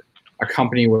onboard a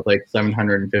company with like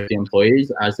 750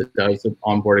 employees as it does to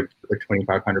onboard like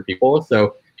 2,500 people.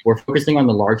 So we're focusing on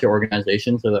the larger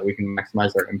organization so that we can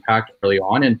maximize our impact early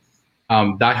on.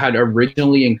 And that had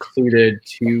originally included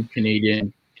 2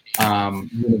 Canadian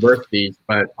universities,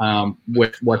 but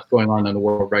with what's going on in the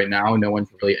world right now, no one's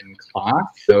really in class.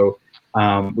 So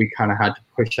we kind of had to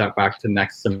push that back to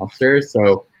next semester.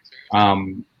 So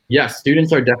yeah,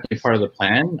 students are definitely part of the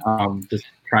plan. Just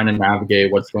trying to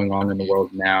navigate what's going on in the world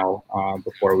now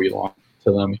before we launch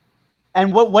to them.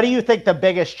 And what do you think the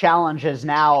biggest challenge is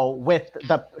now with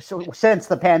since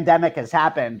the pandemic has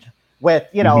happened, with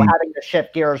having to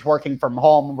shift gears, working from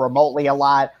home remotely a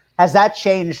lot? Has that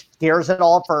changed gears at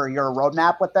all for your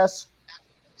roadmap with this?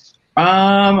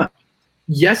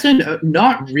 Yes and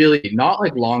not really, not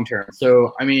like long term.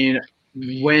 So I mean,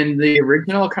 when the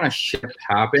original kind of shift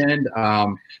happened,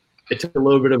 it took a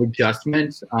little bit of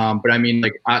adjustment. But I mean,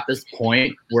 like at this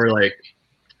point, we're like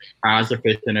as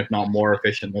efficient, if not more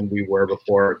efficient than we were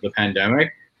before the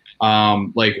pandemic.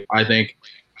 Like I think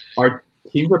our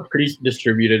teams were pretty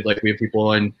distributed. Like we have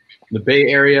people in the Bay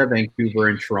Area, Vancouver,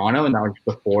 and Toronto, and that was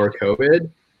before COVID.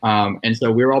 And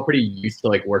so we were all pretty used to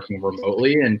like working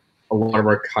remotely, and a lot of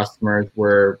our customers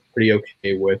were pretty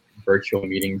okay with virtual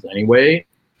meetings anyway.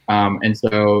 And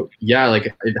so, yeah,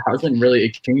 like it hasn't really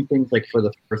changed things like for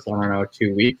the first,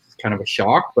 2 weeks. It's kind of a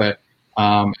shock, but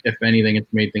if anything,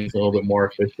 it's made things a little bit more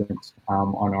efficient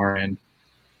on our end.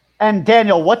 And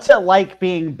Daniel, what's it like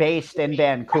being based in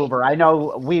Vancouver? I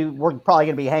know we're probably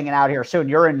going to be hanging out here soon.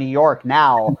 You're in New York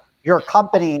now. Your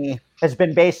company has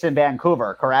been based in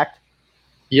Vancouver, correct?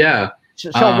 Yeah. So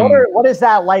what is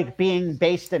that like being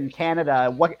based in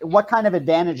Canada? What kind of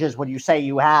advantages would you say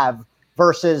you have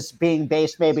versus being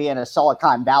based maybe in a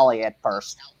Silicon Valley at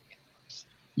first?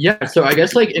 Yeah, so I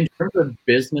guess like in terms of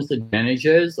business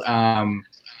advantages,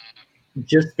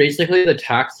 just basically the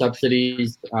tax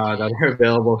subsidies that are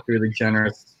available through the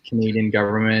generous Canadian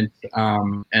government,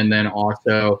 and then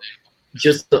also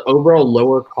just the overall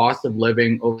lower cost of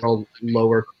living, overall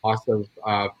lower cost of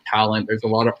talent. There's a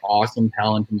lot of awesome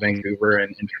talent in Vancouver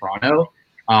and in Toronto,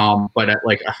 but at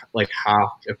like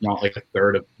half, if not like a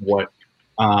third of what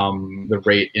the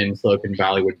rate in Silicon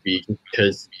Valley would be,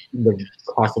 because the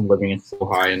cost of living is so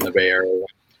high in the Bay Area.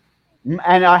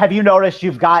 And have you noticed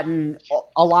you've gotten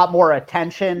a lot more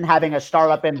attention having a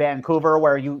startup in Vancouver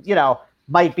where you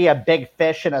might be a big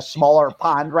fish in a smaller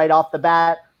pond right off the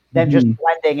bat than just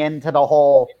blending into the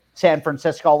whole San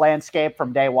Francisco landscape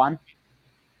from day one?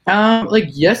 Like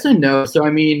yes and no. So I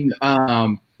mean,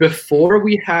 before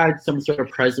we had some sort of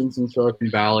presence in Silicon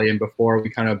Valley and before we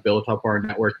kind of built up our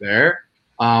network there,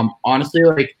 honestly,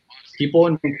 like people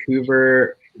in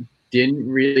Vancouver didn't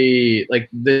really like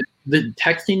the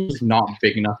tech scene is not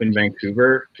big enough in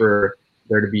Vancouver for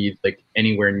there to be like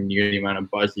anywhere near the amount of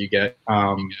buzz you get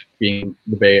being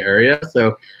the Bay Area.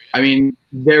 So I mean,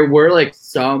 there were like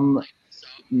some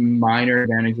minor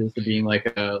advantages to being like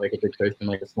a big fish in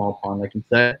like a small pond, like you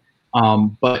said,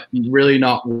 but really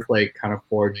not with like kind of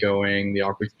foregoing the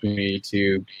opportunity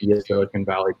to be a Silicon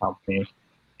Valley company.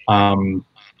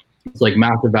 It's like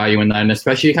massive value in that, and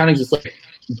especially kind of just like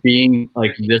being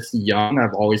like this young,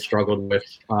 I've always struggled with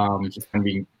just kind of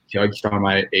being judged on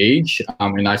my age,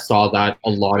 and I saw that a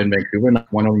lot in Vancouver, and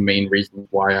that's one of the main reasons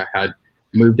why I had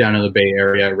moved down to the Bay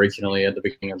Area originally at the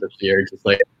beginning of this year. Just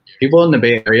like people in the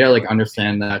Bay Area like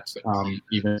understand that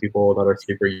even people that are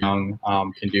super young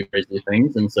can do crazy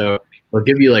things, and so they'll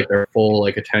give you like their full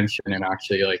like attention and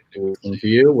actually like listen to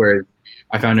you. Whereas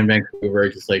I found in Vancouver,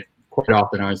 just like quite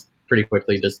often I was pretty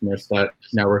quickly dismissed at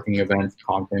networking events,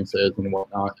 conferences, and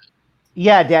whatnot.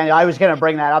 Yeah, Daniel, I was going to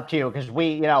bring that up to you because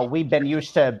we've been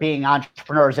used to being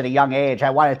entrepreneurs at a young age. I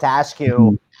wanted to ask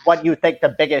you what you think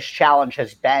the biggest challenge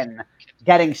has been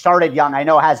getting started young. I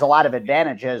know it has a lot of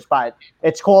advantages, but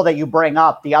it's cool that you bring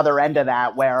up the other end of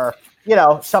that where,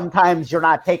 sometimes you're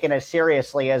not taken as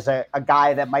seriously as a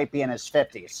guy that might be in his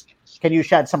 50s. Can you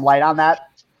shed some light on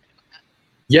that?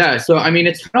 Yeah, so I mean,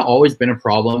 it's kind of always been a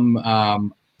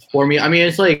problem for me. I mean,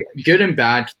 it's like good and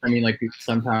bad. I mean, like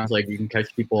sometimes like you can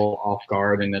catch people off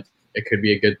guard, and it could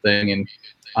be a good thing, and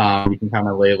you can kind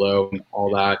of lay low and all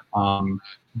that.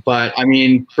 But I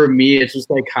mean, for me, it's just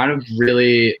like kind of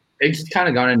really, it just kind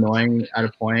of got annoying at a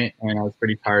point, and I was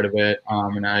pretty tired of it.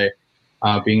 And I,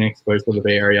 being exposed to the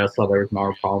Bay Area, I saw there was not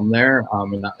a problem there,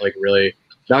 and that like really,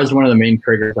 that was one of the main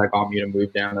triggers that got me to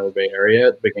move down to the Bay Area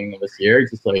at the beginning of this year.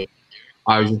 Just like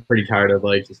I was just pretty tired of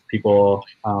like just people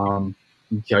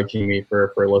judging me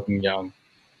for looking young.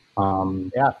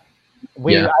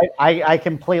 I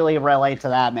completely relate to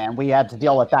that, man. We had to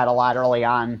deal with that a lot early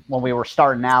on when we were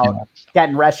starting out,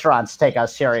 getting restaurants take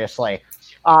us seriously.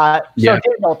 So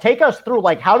Daniel, take us through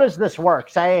like, how does this work?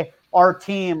 Say our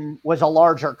team was a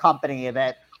larger company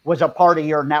that was a part of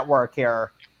your network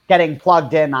here, getting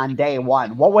plugged in on day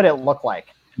one. What would it look like?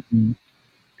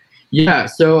 Yeah,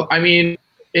 so I mean,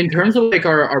 in terms of like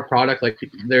our product, like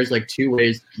there's like two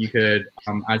ways you could,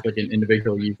 as like an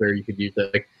individual user, you could use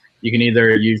it. Like you can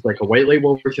either use like a white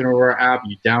label version of our app,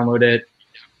 you download it,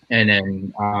 and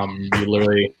then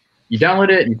you download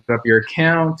it, you put up your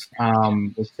account,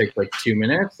 which takes like 2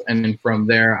 minutes, and then from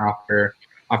there, after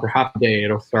half a day,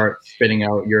 it'll start spitting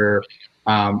out your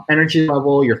energy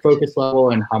level, your focus level,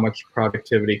 and how much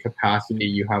productivity capacity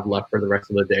you have left for the rest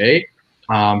of the day.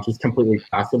 Just completely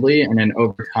passively, and then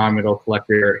over time it'll collect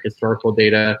your historical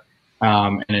data,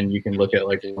 and then you can look at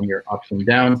like when your ups and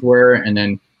downs were, and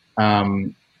then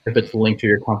if it's linked to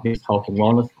your company's health and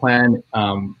wellness plan,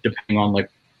 depending on like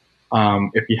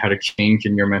if you had a change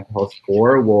in your mental health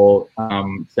score, we'll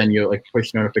send you like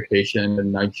push notification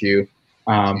and nudge you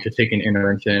to take an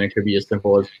intervention. It could be as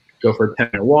simple as go for a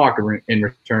 10-minute walk in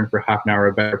return for half an hour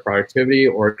of better productivity,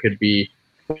 or it could be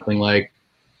something like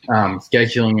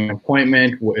scheduling an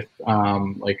appointment with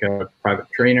like a private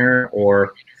trainer,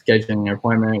 or scheduling an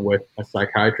appointment with a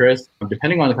psychiatrist.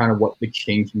 Depending on the kind of what the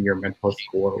change in your mental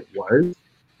score was,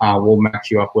 we'll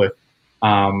match you up with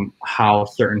how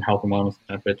certain health and wellness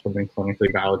benefits have been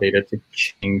clinically validated to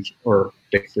change or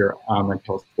fix your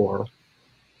mental score.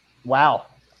 Wow.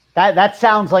 That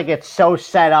sounds like it's so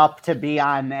set up to be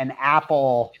on an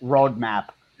Apple roadmap.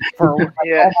 For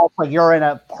almost like you're in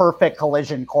a perfect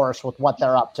collision course with what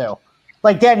they're up to.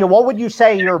 Like Daniel, what would you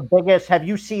say your biggest? Have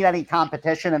you seen any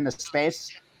competition in the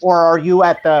space, or are you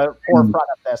at the forefront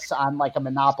of this on like a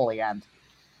monopoly end?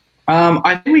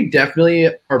 I think we definitely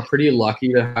are pretty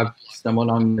lucky to have stumbled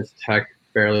on this tech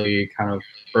fairly kind of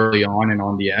early on and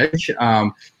on the edge.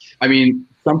 I mean,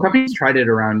 some companies tried it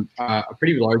around, a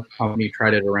pretty large company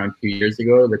tried it around 2 years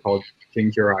ago. They're called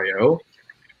Ginger.io.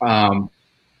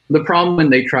 The problem when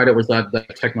they tried it was that the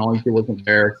technology wasn't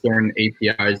there. Certain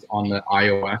APIs on the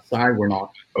iOS side were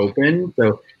not open.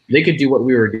 So they could do what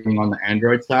we were doing on the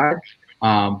Android side,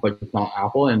 but it's not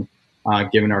Apple. And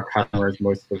given our customers,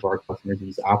 most of our customers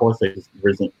use Apple, so it just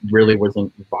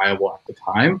wasn't viable at the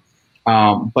time.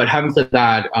 But having said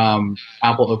that,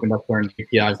 Apple opened up certain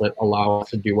APIs that allow us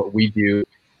to do what we do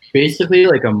basically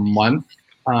like a month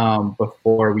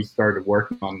before we started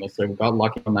working on this. So we got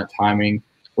lucky on that timing.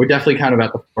 We're definitely kind of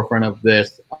at the forefront of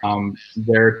this.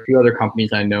 There are 2 other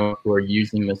companies I know who are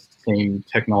using this same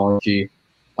technology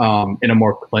in a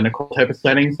more clinical type of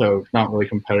setting, so it's not really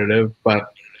competitive.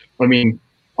 But I mean,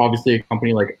 obviously a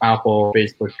company like Apple,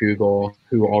 Facebook, Google,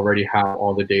 who already have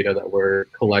all the data that we're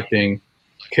collecting,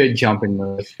 could jump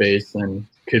into the space and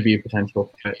could be a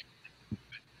potential fit.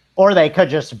 Or they could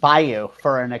just buy you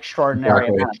for an extraordinary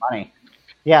amount of money.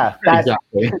 Yeah,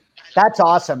 Exactly. That's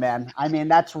awesome, man. I mean,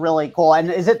 that's really cool.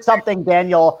 And is it something,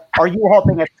 Daniel, are you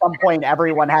hoping at some point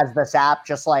everyone has this app,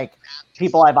 just like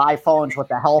people have iPhones with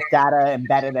the health data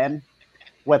embedded in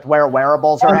with where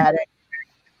wearables are heading?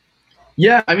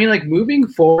 Yeah, I mean, like moving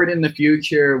forward in the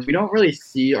future, we don't really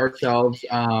see ourselves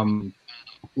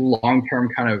long-term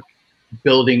kind of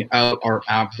building out our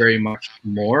app very much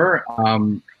more.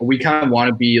 We kind of want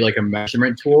to be like a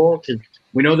measurement tool because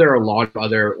we know there are a lot of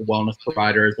other wellness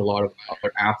providers, a lot of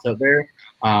other apps out there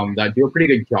that do a pretty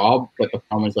good job. But the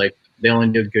problem is like they only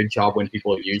do a good job when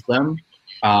people use them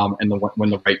and when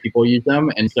the right people use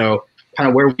them. And so kind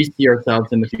of where we see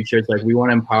ourselves in the future is like we want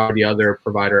to empower the other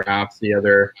provider apps, the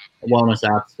other wellness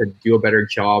apps to do a better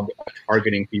job of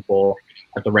targeting people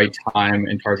at the right time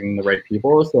and targeting the right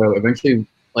people. So eventually,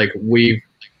 like we've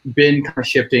been kind of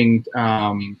shifting,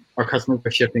 our customers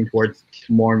are shifting towards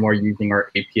more and more using our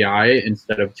API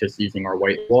instead of just using our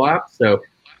white label app. So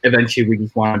eventually we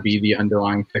just want to be the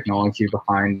underlying technology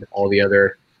behind all the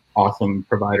other awesome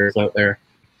providers out there.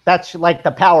 That's like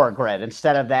the power grid.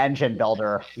 Instead of the engine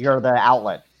builder, you're the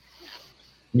outlet.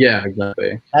 Yeah,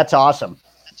 exactly. That's awesome.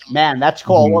 Man, that's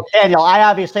cool. Well, Daniel, I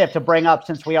obviously have to bring up,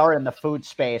 since we are in the food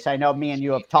space, I know me and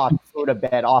you have talked food a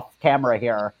bit off camera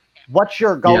here. What's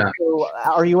your go-to?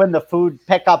 Yeah. Are you in the food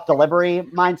pickup delivery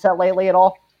mindset lately at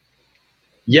all?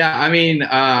 Yeah, I mean,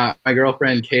 my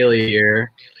girlfriend Kaylee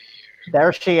here.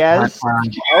 There she is.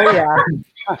 Oh yeah.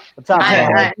 What's up?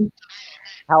 Hi.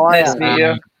 How are nice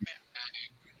you?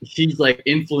 She's like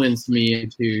influenced me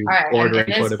into ordering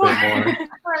quite a bit more.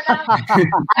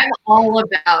 I'm all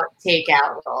about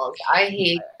takeout rolls. I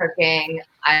hate cooking.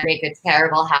 I make a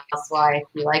terrible housewife.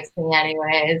 He likes me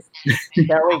anyways.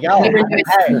 There we go.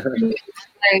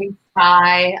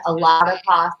 Pie, a lot of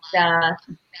pasta.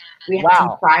 We had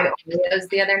some fried Oreos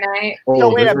the other night.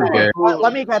 So wait a minute.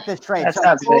 Let me get this straight.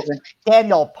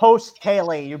 Daniel, post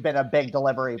Kaylee, you've been a big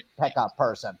delivery pickup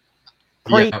person.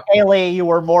 Pre-Kaylee, you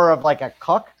were more of like a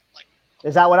cook.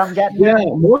 Is that what I'm getting? Yeah,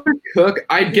 more cook.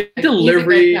 I get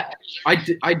delivery. I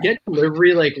get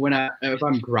delivery like if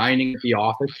I'm grinding at the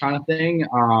office kind of thing.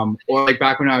 Or like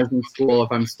back when I was in school,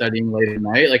 if I'm studying late at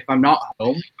night. Like if I'm not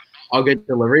home, I'll get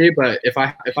delivery. But if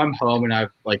I'm home and I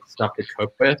have like stuff to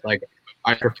cook with, like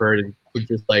I prefer to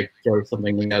just like throw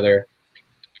something together.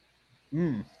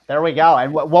 There we go.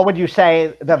 And what would you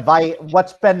say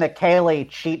what's been the Kaylee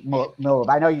cheat move?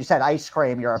 I know you said ice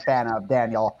cream you're a fan of,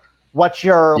 Daniel. What's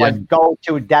your like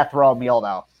go-to death row meal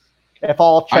though? If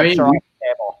all chips are on the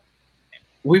table.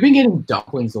 We've been getting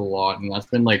dumplings a lot, and that's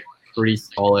been like pretty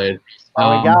solid. There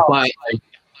we go. But like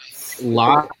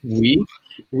last week,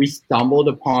 we stumbled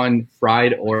upon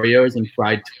fried Oreos and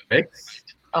fried Twix.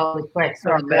 Oh, the Twix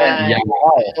are good. Yeah.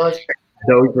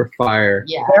 Those were fire.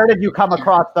 Yeah. Where did you come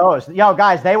across those? Yo,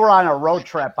 guys, they were on a road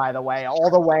trip, by the way,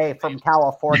 all the way from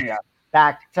California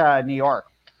back to New York.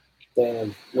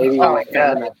 Damn. Maybe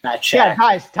that chat. Yeah,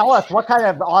 guys, tell us, what kind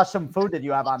of awesome food did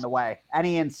you have on the way?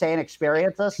 Any insane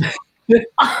experiences?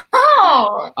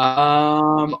 I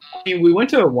mean, we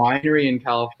went to a winery in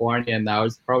California, and that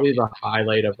was probably the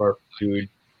highlight of our food.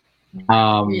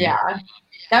 Yeah.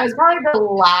 That was probably the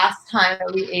last time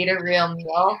that we ate a real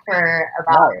meal for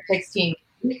about 16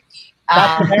 weeks.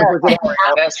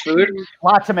 Best food.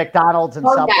 Lots of McDonald's and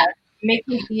stuff. Yeah.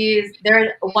 Mickey D's. There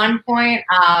at one point,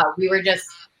 we were just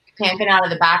camping out of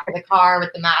the back of the car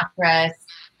with the mattress,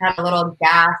 had a little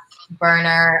gas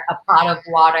burner, a pot of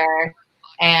water,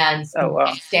 and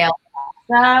stale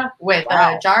pasta with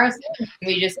a jar of soup.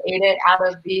 We just ate it out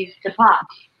of the pot.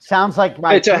 Sounds like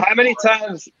so how many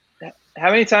times How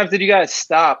many times did you guys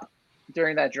stop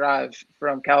during that drive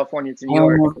from California to New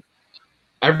York?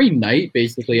 Every night,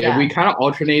 basically. Yeah. We kind of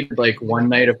alternated like one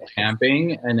night of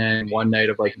camping and then one night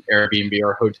of like an Airbnb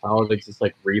or hotel to just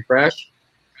like refresh.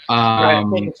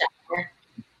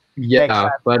 Yeah,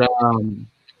 but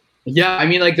yeah, I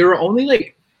mean, like there were only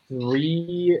like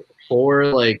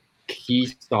 3-4 like key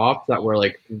stops that were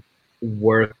like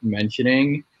worth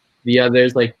mentioning. The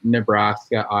others like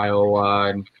Nebraska, Iowa,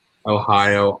 and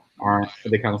Ohio aren't.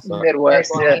 They kind of suck.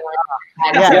 Midwest, yeah.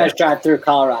 You guys drive through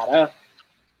Colorado?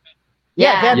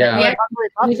 Yeah.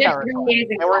 We did 3 days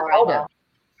in They were Colorado.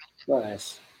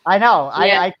 Nice. I know.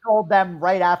 Yeah. I told them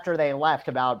right after they left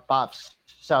about Buffs,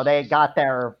 so they got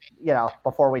there,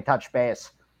 before we touched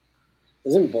base.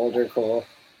 Isn't Boulder cool?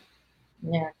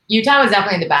 Yeah. Utah was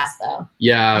definitely the best, though.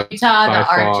 Yeah. Utah, by the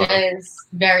far. Arches,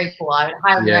 very cool. I would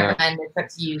highly recommend a trip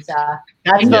to Utah.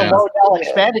 That's the Yeah. Lodell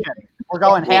expansion. We're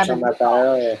going hand in about that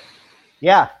earlier.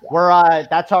 Yeah, we're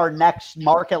that's our next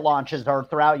market launches are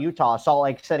throughout Utah, Salt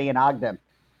Lake City and Ogden.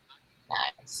 Nice.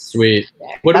 Sweet.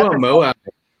 What about Moab?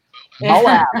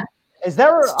 Moab.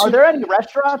 Are there any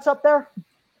restaurants up there?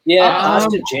 Yeah,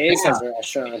 Austin Jay's has a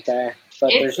restaurant there, but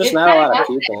there's just not a lot of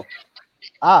people.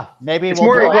 Maybe It's we'll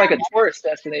more do of it. like a tourist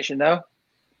destination, though.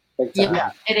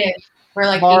 Yeah, it is. We're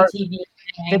like Mark, ATV.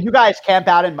 Did you guys camp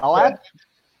out in Moab?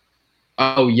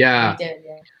 Oh yeah. We did,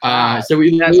 yeah. So we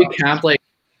literally camped like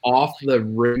off the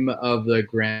rim of the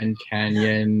Grand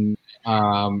Canyon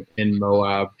in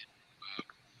Moab.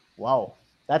 Whoa,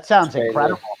 that sounds Crazy.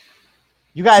 incredible.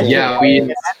 You guys,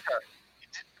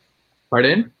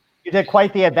 Pardon? You did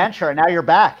quite the adventure, and now you're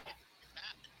back.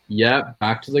 Yep,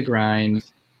 back to the grind.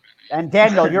 And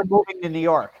Daniel, you're moving to New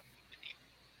York.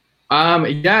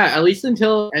 Yeah, at least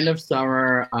until end of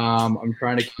summer. I'm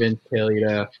trying to convince Kaylee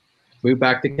to move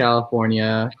back to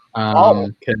California.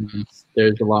 Because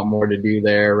there's a lot more to do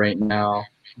there right now.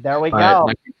 There we go.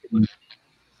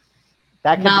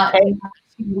 That not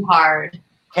too hard.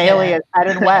 Kaylee is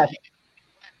heading west.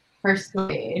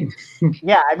 Persuade.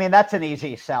 Yeah, I mean that's an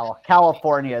easy sell.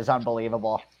 California is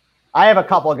unbelievable. I have a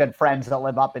couple of good friends that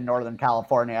live up in Northern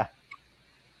California.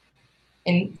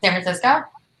 In San Francisco?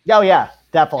 Oh yeah,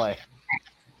 definitely.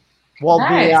 We'll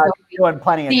be doing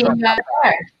plenty of trips.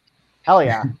 There. Hell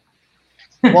yeah.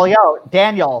 Well,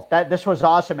 Daniel, this was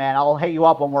awesome, man. I'll hit you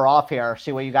up when we're off here,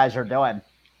 see what you guys are doing.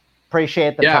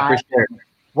 Appreciate the time. For sure.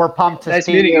 We're pumped to Nice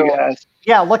see meeting you. you guys.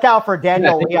 Yeah, look out for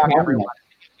Daniel Leon, everyone.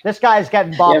 This guy's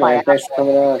getting bought by Apple. Thanks for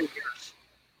coming on.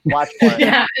 Watch for it.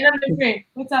 Yeah, another drink.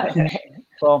 What's up?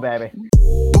 Boom, baby.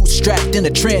 Bootstrapped in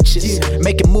the trenches,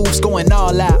 making moves, going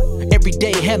all out. Every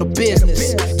day handle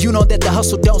business. You know that the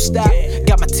hustle don't stop.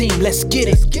 Got my team, let's get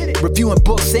it. Reviewing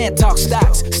books and talk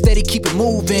stocks. Steady keep it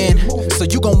moving. So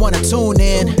you gon' wanna tune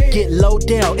in. Get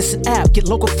Lodell, it's an app. Get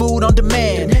local food on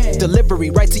demand.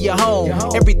 Delivery right to your home.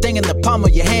 Everything in the palm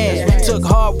of your hand. Took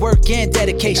hard work and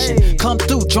dedication. Come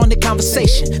through, join the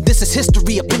conversation. This is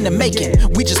history up in the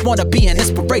making. We just wanna be an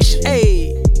inspiration.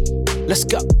 Hey, let's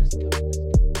go.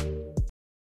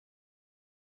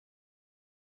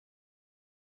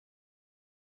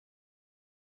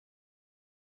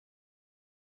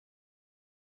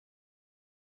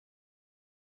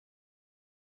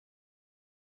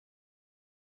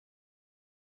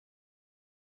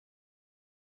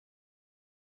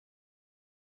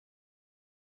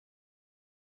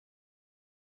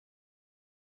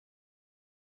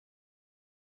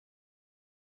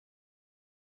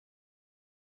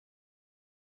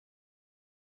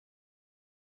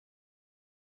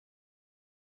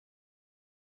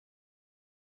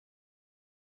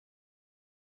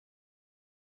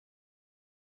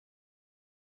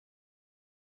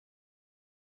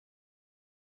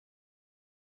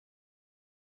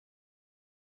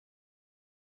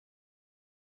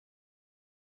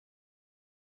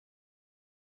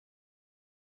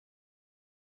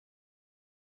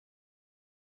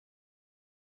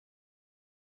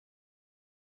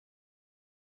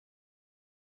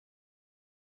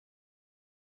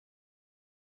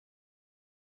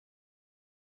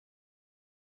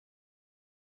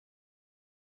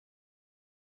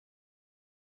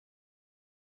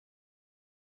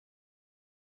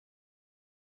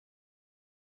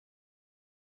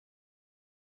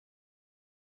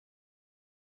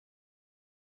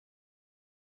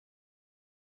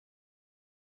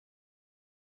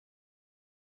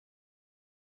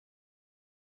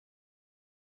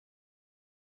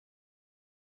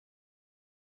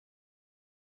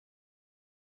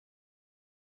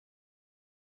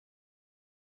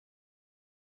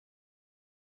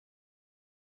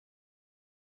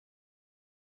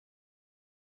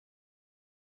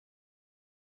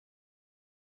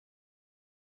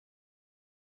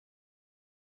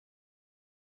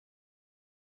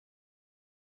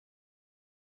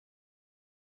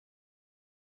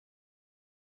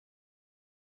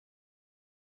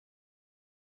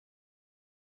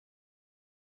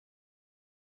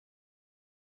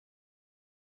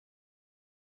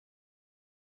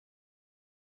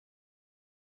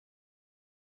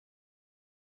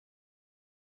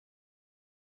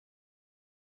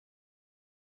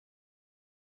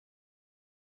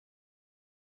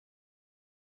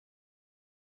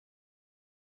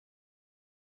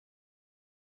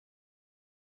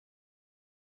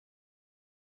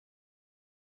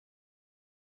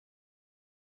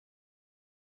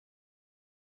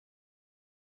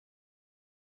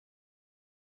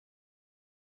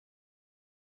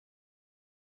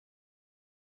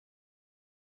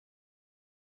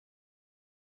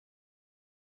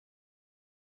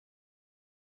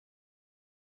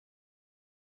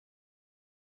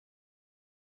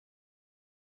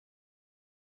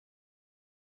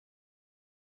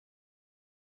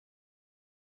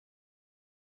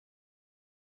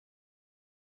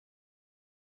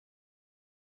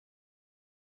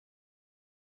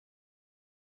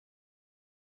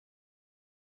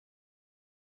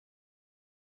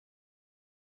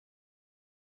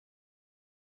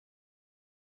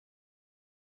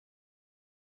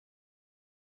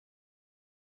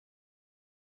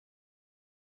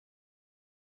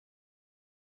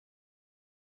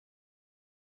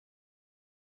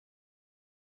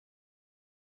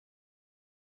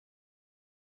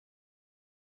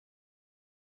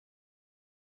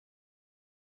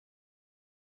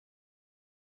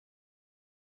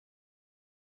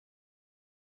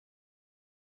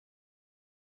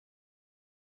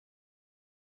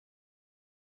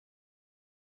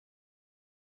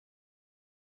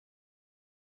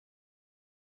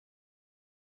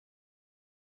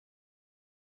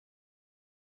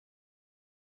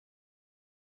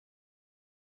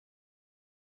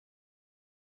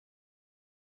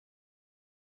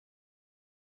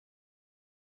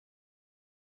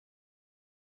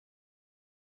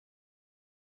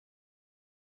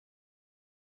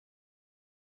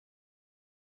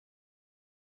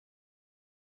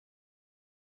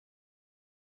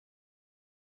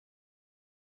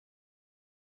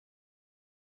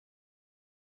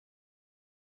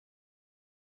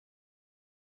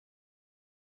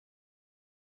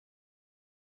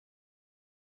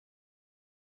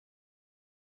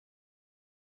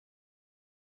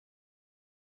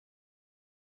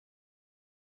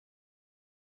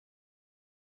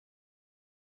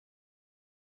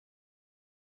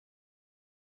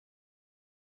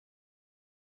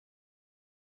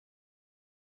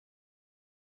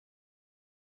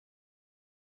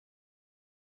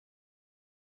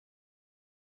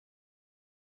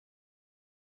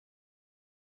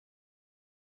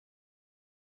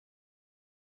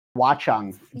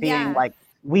 Watchung being like,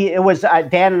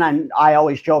 Dan and I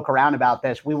always joke around about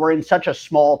this. We were in such a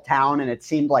small town and it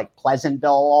seemed like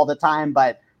Pleasantville all the time.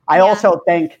 But I also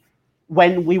think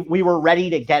when we were ready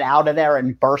to get out of there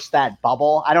and burst that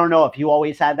bubble, I don't know if you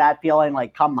always had that feeling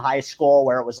like come high school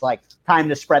where it was like time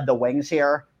to spread the wings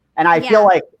here. And I feel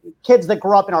like kids that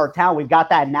grew up in our town, we've got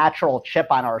that natural chip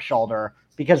on our shoulder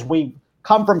because we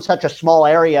come from such a small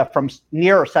area from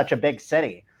near such a big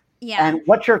city. Yeah. And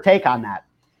what's your take on that?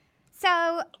 So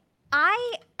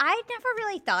I never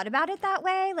really thought about it that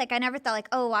way. Like I never thought like,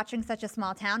 oh, watching such a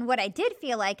small town. What I did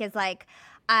feel like is like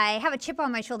I have a chip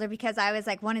on my shoulder because I was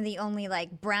like one of the only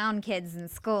like brown kids in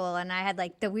school, and I had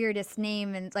like the weirdest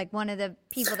name and like one of the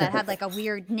people that had like a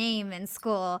weird name in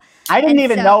school. I didn't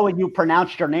even know you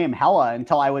pronounced your name Hella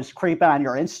until I was creeping on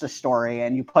your Insta story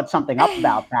and you put something up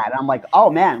about that. And I'm like, oh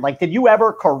man, like did you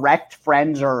ever correct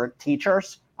friends or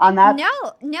teachers on that?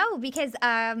 No, because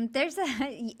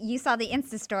you saw the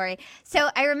Insta story. So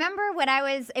I remember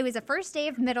it was the first day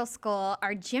of middle school,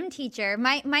 our gym teacher,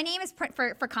 my name is,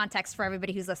 for context for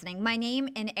everybody who's listening, my name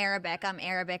in Arabic, I'm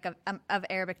Arabic, of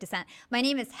Arabic descent. My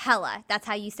name is Hella, that's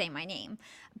how you say my name.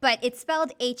 But it's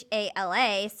spelled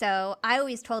H-A-L-A, so I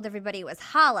always told everybody it was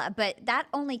Hala, but that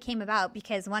only came about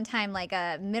because one time like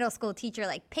a middle school teacher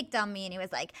like picked on me and he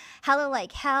was like, Hella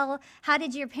like hell, how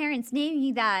did your parents name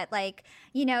you that? Like,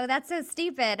 you know, that's so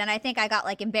stupid. And I think I got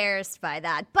like embarrassed by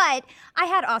that. But I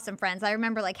had awesome friends. I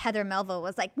remember like Heather Melville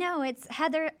was like, no, it's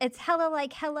Hella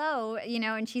like hello, you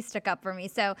know, and she stuck up for me.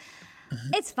 So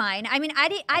it's fine. I mean, I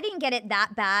didn't get it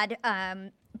that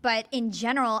bad. But in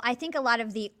general, I think a lot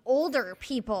of the older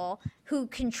people who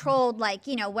controlled, like,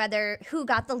 you know, who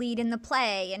got the lead in the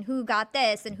play and who got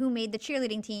this and who made the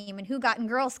cheerleading team and who got in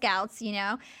Girl Scouts, you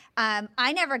know,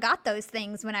 I never got those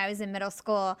things when I was in middle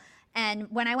school. And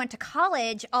when I went to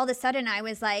college, all of a sudden I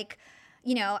was like,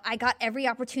 you know, I got every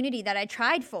opportunity that I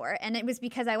tried for. And it was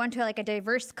because I went to like a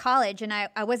diverse college and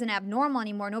I wasn't abnormal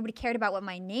anymore. Nobody cared about what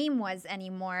my name was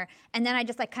anymore. And then I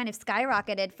just like kind of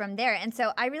skyrocketed from there. And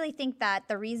so I really think that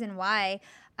the reason why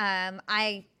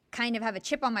I kind of have a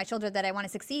chip on my shoulder that I want to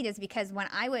succeed is because when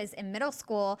I was in middle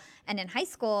school and in high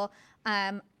school,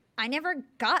 I never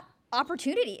got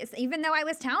opportunities. Even though I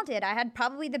was talented, I had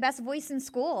probably the best voice in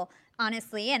school,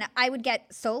 honestly, and I would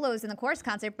get solos in the chorus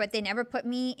concert, but they never put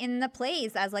me in the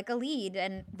plays as like a lead.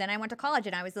 And then I went to college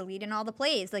and I was the lead in all the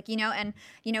plays, like, you know, and,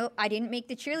 you know, I didn't make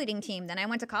the cheerleading team. Then I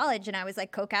went to college and I was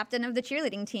like co-captain of the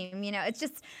cheerleading team. You know, it's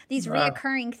just these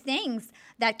reoccurring things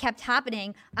that kept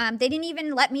happening. They didn't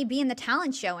even let me be in the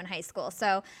talent show in high school.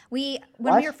 So when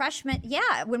we were freshmen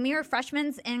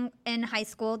in high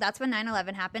school, that's when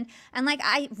 9/11 happened. And like,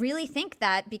 I really think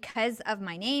that because of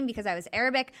my name, because I was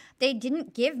Arabic, they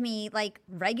didn't give me like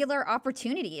regular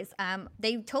opportunities.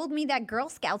 They told me that Girl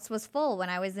Scouts was full when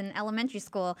I was in elementary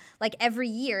school. Like every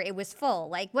year it was full.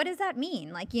 Like, what does that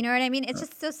mean? Like, you know what I mean? It's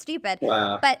just so stupid.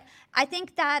 Wow. But I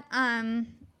think that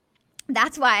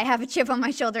that's why I have a chip on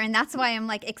my shoulder, and that's why I'm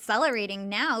like accelerating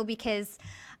now, because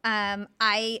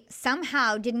I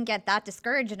somehow didn't get that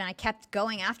discouraged and I kept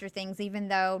going after things even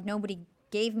though nobody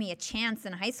gave me a chance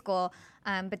in high school.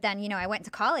 But then, you know, I went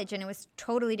to college and it was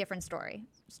totally different story.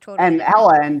 And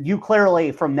Ella, and you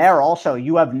clearly from there also,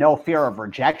 you have no fear of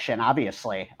rejection,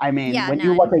 obviously. I mean,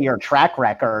 you look at your track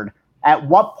record, at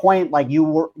what point, like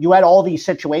you had all these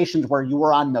situations where you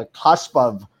were on the cusp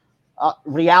of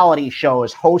reality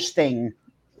shows, hosting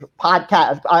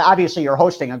podcast. Obviously you're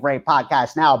hosting a great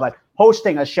podcast now, but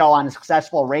hosting a show on a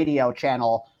successful radio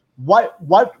channel. What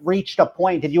reached a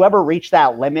point? Did you ever reach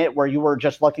that limit where you were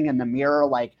just looking in the mirror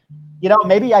like, you know,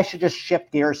 maybe I should just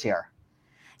shift gears here?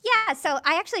 Yeah, so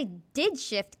I actually did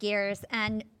shift gears.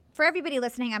 And for everybody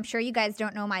listening, I'm sure you guys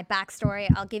don't know my backstory.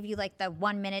 I'll give you like the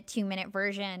 1 minute, 2 minute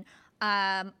version.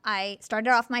 I started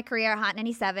off my career at Hot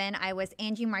 97. I was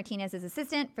Angie Martinez's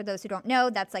assistant. For those who don't know,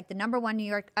 that's like the #1 New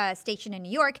York station in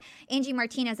New York. Angie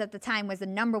Martinez at the time was the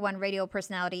 #1 radio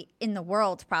personality in the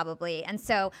world, probably. And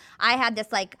so I had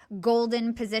this like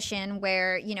golden position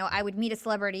where, you know, I would meet a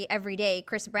celebrity every day: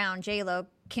 Chris Brown, J-Lo,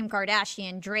 Kim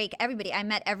Kardashian, Drake, everybody. I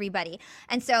met everybody.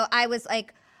 And so I was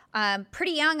like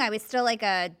pretty young. I was still like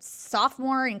a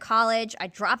sophomore in college. I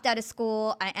dropped out of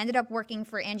school. I ended up working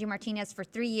for Angie Martinez for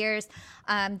 3 years.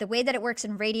 The way that it works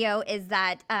in radio is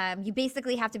that you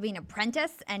basically have to be an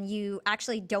apprentice and you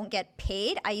actually don't get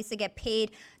paid. I used to get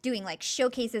paid doing like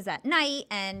showcases at night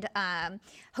and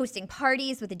hosting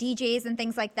parties with the DJs and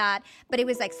things like that. But it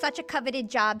was like such a coveted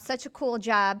job, such a cool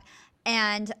job.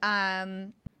 And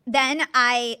then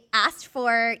I asked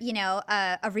for,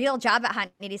 a real job at Hot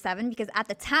 87 because at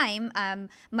the time,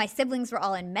 my siblings were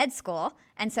all in med school.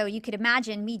 And so you could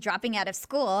imagine me dropping out of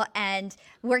school and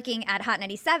working at Hot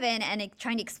 97 and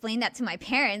trying to explain that to my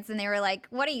parents. And they were like,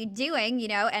 what are you doing?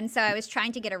 And so I was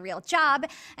trying to get a real job,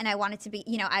 and I wanted to be,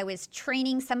 I was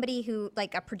training somebody who,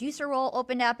 like, a producer role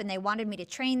opened up and they wanted me to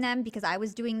train them because I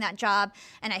was doing that job.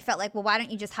 And I felt like, well, why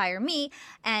don't you just hire me?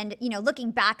 And,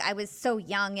 looking back, I was so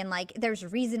young, and like, there's a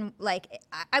reason, like,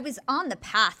 I was on the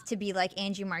path to be like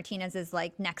Angie Martinez's,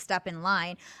 like, next up in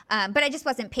line. But I just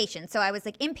wasn't patient. So I was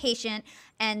like impatient,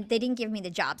 and they didn't give me the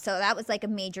job. So that was like a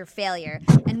major failure.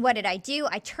 And what did I do?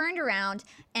 I turned around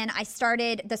and I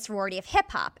started the sorority of hip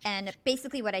hop. And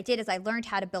basically what I did is I learned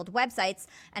how to build websites,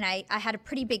 and I had a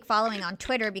pretty big following on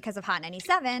Twitter because of Hot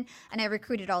 97. And I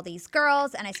recruited all these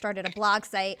girls, and I started a blog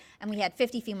site, and we had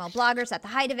 50 female bloggers at the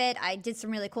height of it. I did some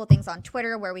really cool things on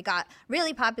Twitter where we got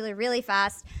really popular really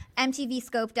fast. MTV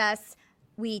scoped us.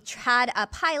 We had a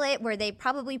pilot where they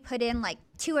probably put in like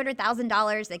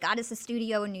 $200,000. They got us a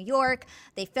studio in New York.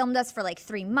 They filmed us for like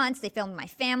 3 months. They filmed my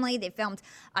family. They filmed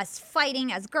us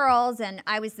fighting as girls. And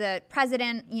I was the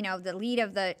president, the lead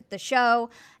of the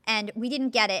show. And we didn't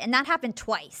get it. And that happened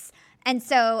twice. And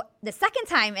so the second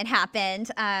time it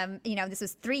happened, this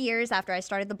was 3 years after I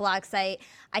started the blog site.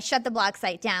 I shut the blog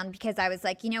site down because I was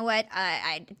like, you know what?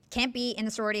 I can't be in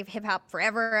the sorority of hip hop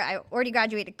forever. I already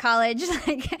graduated college.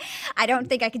 Like, I don't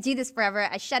think I could do this forever.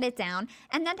 I shut it down.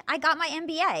 And then I got my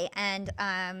MBA, and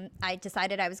I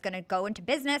decided I was going to go into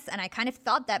business. And I kind of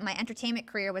thought that my entertainment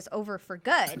career was over for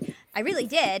good. I really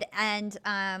did. And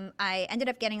I ended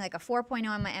up getting like a 4.0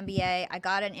 on my MBA. I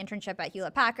got an internship at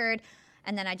Hewlett Packard.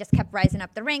 And then I just kept rising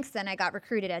up the ranks. Then I got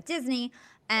recruited at Disney.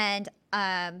 And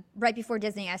right before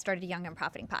Disney, I started a Young and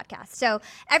Profiting podcast. So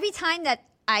every time that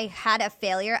I had a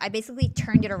failure, I basically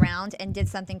turned it around and did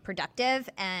something productive.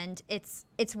 And it's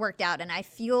worked out. And I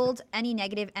fueled any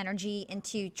negative energy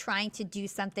into trying to do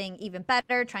something even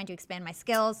better, trying to expand my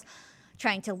skills,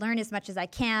 trying to learn as much as I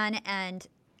can. And,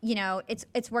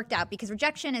 it's worked out because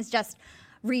rejection is just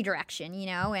redirection,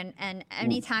 and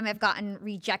anytime I've gotten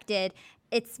rejected,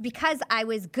 it's because I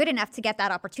was good enough to get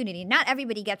that opportunity. Not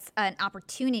everybody gets an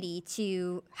opportunity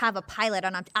to have a pilot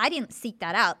on. I didn't seek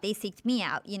that out. They seeked me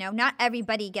out. Not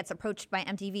everybody gets approached by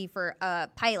MTV for a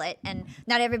pilot, and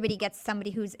not everybody gets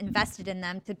somebody who's invested in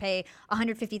them to pay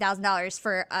 $150,000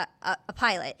 for a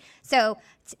pilot. So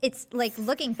it's like,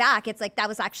 looking back, it's like that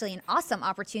was actually an awesome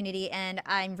opportunity, and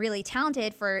I'm really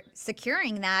talented for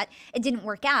securing that. It didn't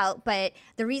work out, but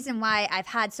the reason why I've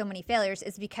had so many failures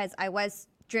is because I was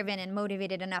driven and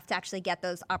motivated enough to actually get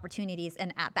those opportunities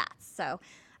and at-bats. So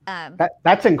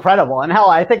that's incredible. And hell,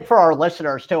 I think for our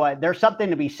listeners too, there's something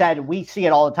to be said. We see it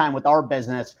all the time with our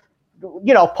business,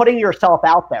 putting yourself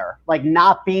out there, like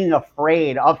not being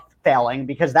afraid of failing,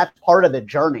 because that's part of the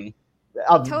journey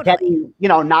of getting,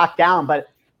 knocked down. But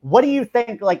what do you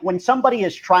think, like when somebody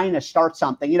is trying to start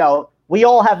something, we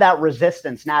all have that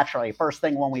resistance naturally first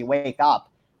thing when we wake up.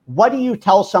 What do you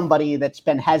tell somebody that's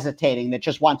been hesitating, that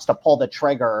just wants to pull the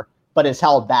trigger but is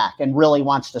held back and really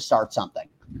wants to start something?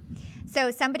 So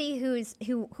somebody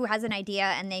who has an idea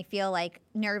and they feel like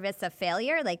nervous of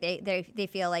failure, like they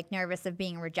feel like nervous of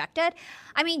being rejected.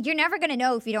 I mean, you're never going to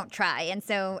know if you don't try. And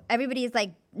so everybody is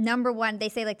like, they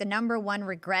say like the number one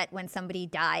regret when somebody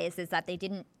dies is that they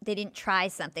didn't try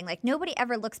something. Like nobody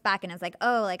ever looks back and is like,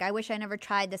 oh, like I wish I never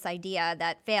tried this idea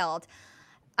that failed.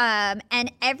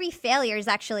 And every failure is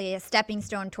actually a stepping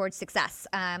stone towards success.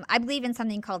 I believe in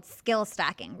something called skill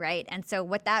stacking, right? And so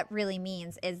what that really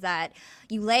means is that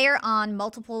you layer on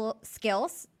multiple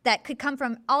skills that could come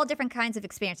from all different kinds of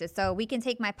experiences. So we can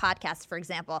take my podcast, for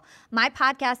example. My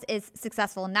podcast is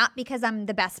successful not because I'm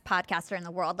the best podcaster in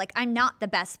the world. Like, I'm not the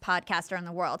best podcaster in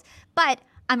the world, but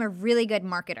I'm a really good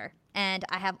marketer. And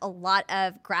I have a lot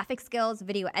of graphic skills,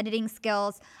 video editing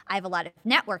skills. I have a lot of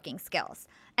networking skills.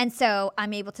 And so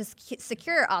I'm able to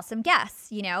secure awesome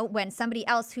guests, when somebody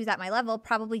else who's at my level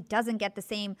probably doesn't get the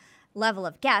same level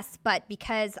of guests, but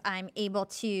because I'm able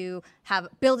to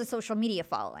build a social media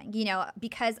following,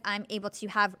 because I'm able to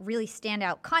have really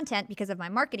standout content because of my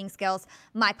marketing skills,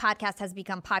 my podcast has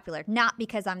become popular, not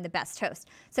because I'm the best host.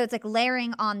 So it's like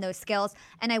layering on those skills.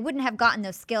 And I wouldn't have gotten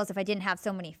those skills if I didn't have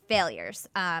so many failures,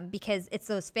 because it's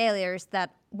those failures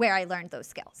where I learned those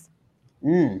skills.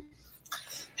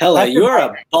 Hella, you are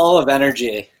a ball of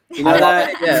energy. You know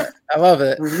that? Yeah, I love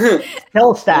it.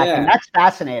 Skill stacking. Yeah. That's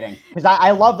fascinating, because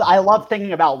I love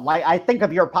thinking about life. I think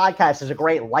of your podcast as a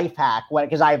great life hack,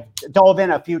 because I've dove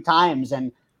in a few times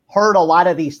and heard a lot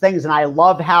of these things, and I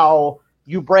love how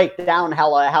you break down,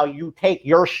 Hella, how you take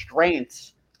your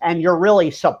strengths and you're really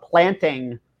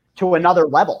supplanting to another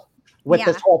level with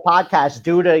this whole podcast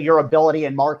due to your ability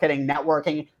in marketing,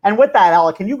 networking. And with that,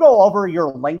 Ella, can you go over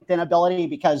your LinkedIn ability?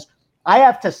 Because I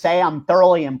have to say I'm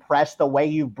thoroughly impressed the way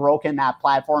you've broken that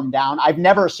platform down. I've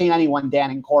never seen anyone,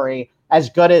 Dan and Corey, as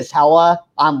good as Hella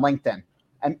on LinkedIn.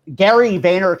 And Gary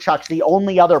Vaynerchuk's the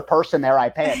only other person there I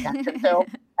pay attention to.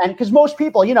 And because most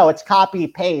people, you know, it's copy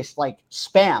paste, like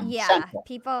spam. Yeah, central.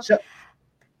 people. So,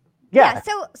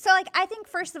 So like I think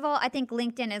first of all, I think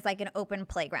LinkedIn is like an open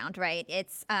playground, right?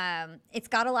 It's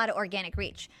got a lot of organic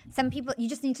reach. Some people, you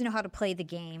just need to know how to play the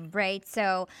game, right?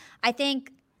 So I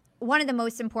think one of the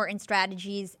most important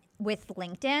strategies with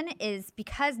LinkedIn is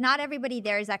because not everybody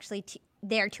there is actually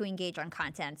there to engage on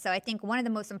content. So I think one of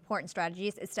the most important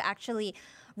strategies is to actually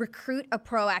recruit a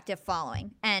proactive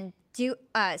following and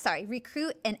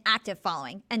recruit an active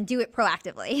following and do it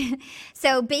proactively.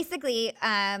 So basically,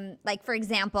 like for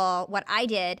example, what I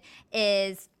did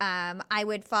is I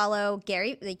would follow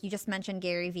Gary, like you just mentioned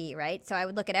Gary Vee, right? So I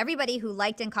would look at everybody who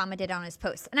liked and commented on his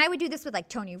posts. And I would do this with like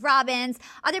Tony Robbins,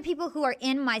 other people who are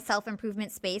in my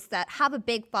self-improvement space that have a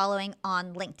big following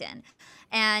on LinkedIn.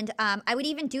 And I would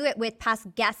even do it with past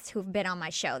guests who've been on my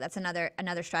show. That's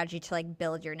another strategy to like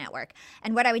build your network.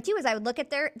 And what I would do is I would look at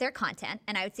their content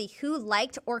and I would see who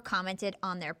liked or commented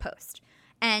on their post.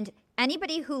 And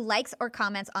anybody who likes or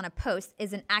comments on a post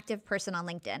is an active person on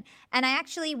LinkedIn. And I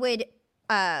actually would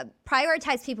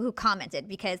prioritize people who commented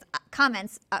because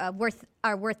comments are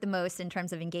worth the most in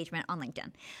terms of engagement on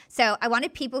LinkedIn. So I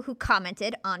wanted people who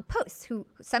commented on posts.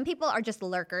 Some people are just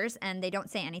lurkers and they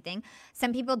don't say anything.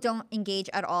 Some people don't engage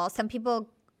at all. Some people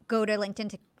go to LinkedIn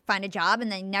to find a job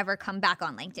and they never come back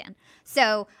on LinkedIn.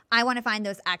 So I want to find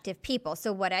those active people.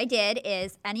 So what I did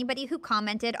is anybody who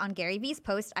commented on Gary Vee's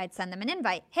post, I'd send them an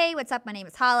invite. Hey, what's up? My name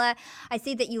is Hala. I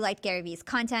see that you liked Gary Vee's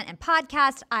content and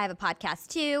podcast. I have a podcast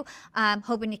too.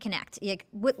 Hoping to connect.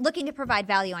 Looking to provide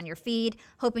value on your feed,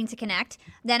 hoping to connect.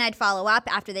 Then I'd follow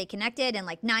up after they connected and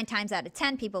like 9 times out of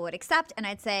 10 people would accept. And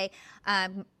I'd say,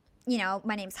 you know,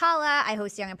 my name's Hala. I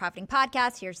host Young and Profiting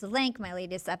Podcast. Here's the link. My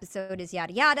latest episode is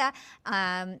yada yada.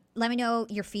 Let me know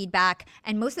your feedback.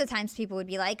 And most of the times people would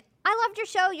be like, I loved your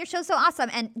show. Your show's so awesome.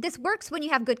 And this works when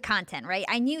you have good content, right?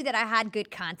 I knew that I had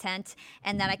good content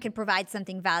and that I could provide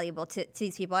something valuable to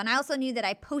these people. And I also knew that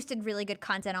I posted really good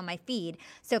content on my feed.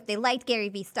 So if they liked Gary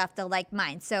Vee stuff, they'll like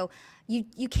mine. So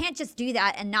you can't just do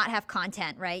that and not have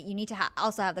content, right? You need to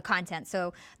also have the content.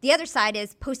 So the other side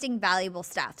is posting valuable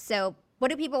stuff. So what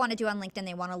do people want to do on LinkedIn?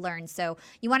 They want to learn. So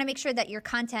you want to make sure that your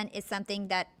content is something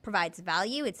that provides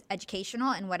value. It's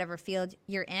educational in whatever field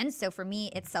you're in. So for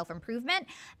me, it's self-improvement.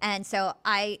 And so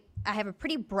I have a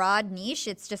pretty broad niche.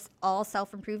 It's just all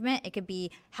self-improvement. It could be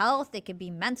health. It could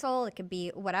be mental. It could be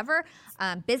whatever,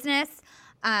 business.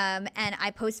 And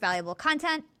I post valuable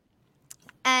content.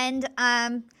 And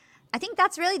I think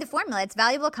that's really the formula. It's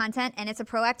valuable content and it's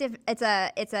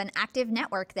an active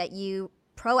network that you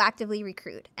proactively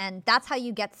recruit. And that's how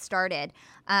you get started.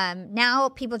 Now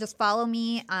people just follow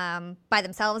me by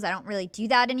themselves. I don't really do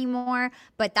that anymore,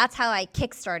 but that's how I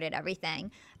kickstarted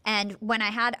everything. And when I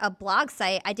had a blog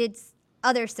site, I did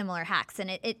other similar hacks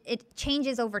and it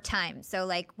changes over time. So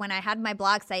like when I had my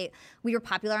blog site, we were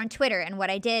popular on Twitter. And what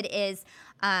I did is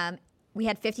we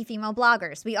had 50 female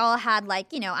bloggers. We all had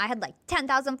like, you know, I had like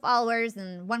 10,000 followers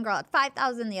and one girl had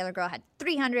 5,000, the other girl had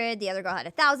 300, the other girl had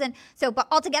 1,000. So, but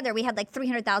altogether we had like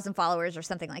 300,000 followers or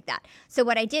something like that. So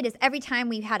what I did is every time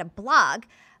we had a blog,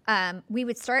 we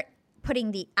would start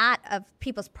putting the @ of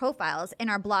people's profiles in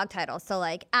our blog title. So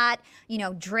like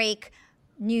Drake,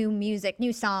 new music,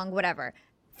 new song, whatever.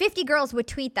 50 girls would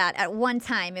tweet that at one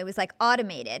time. It was like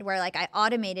automated where like I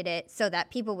automated it so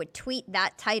that people would tweet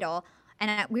that title.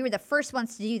 And we were the first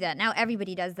ones to do that. Now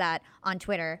everybody does that on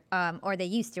Twitter, or they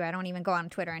used to. I don't even go on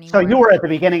Twitter anymore. So you were at the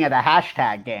beginning of the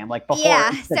hashtag game, like before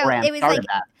Instagram so it was started like,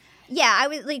 that. Yeah, I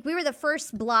was like, we were the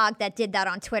first blog that did that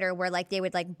on Twitter where like they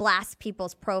would like blast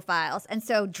people's profiles. And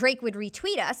so Drake would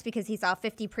retweet us because he saw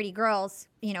 50 pretty girls,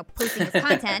 posting his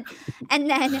content. And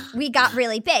then we got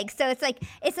really big. So it's like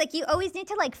you always need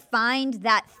to like find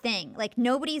that thing. Like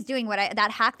nobody's doing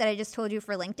that hack that I just told you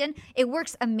for LinkedIn. It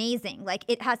works amazing. Like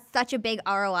it has such a big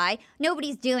ROI.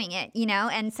 Nobody's doing it,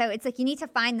 And so it's like you need to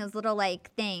find those little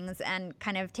like things and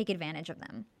kind of take advantage of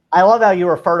them. I love how you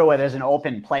refer to it as an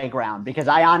open playground because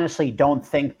I honestly don't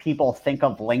think people think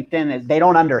of LinkedIn. They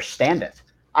don't understand it.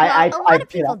 A lot of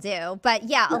people do, but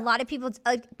yeah, a lot of people,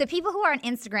 the people who are on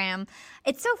Instagram,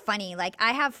 it's so funny. Like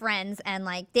I have friends and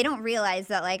like, they don't realize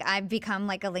that like I've become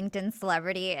like a LinkedIn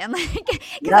celebrity and like,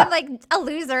 cause I'm like a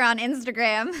loser on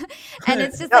Instagram and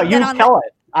it's just like, you kill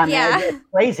it. I mean, yeah. It's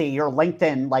crazy. Your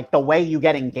LinkedIn, like the way you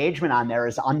get engagement on there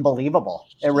is unbelievable.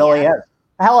 It really is.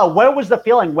 Hella, what was the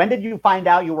feeling? When did you find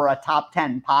out you were a top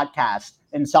 10 podcast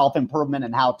in self-improvement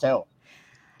and how-to?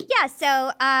 Yeah,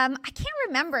 so I can't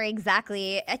remember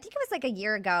exactly. I think it was like a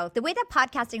year ago. The way that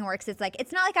podcasting works is like,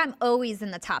 it's not like I'm always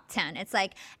in the top 10. It's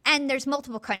like, and there's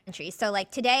multiple countries. So like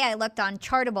today I looked on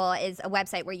Chartable, is a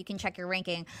website where you can check your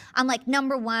ranking. I'm like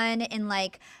number 1 in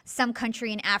like some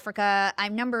country in Africa.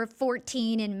 I'm number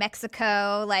 14 in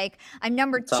Mexico. Like I'm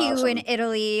number 2 in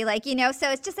Italy. Like, you know, so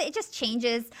it just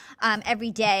changes every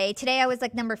day. Today I was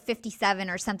like number 57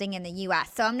 or something in the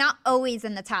US. So I'm not always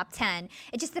in the top 10.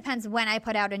 It just depends when I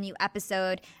put out a new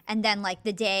episode, and then like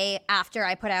the day after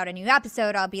I put out a new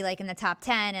episode, I'll be like in the top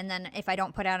 10, and then if I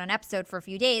don't put out an episode for a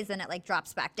few days, then it like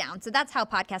drops back down. So that's how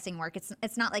podcasting works.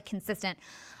 It's not like consistent,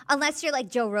 unless you're like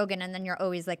Joe Rogan, and then you're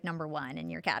always like number 1 in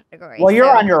your category. Well,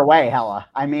 you're on your way, Hella.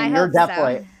 I mean, you're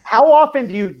definitely. So. How often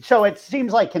do you? So it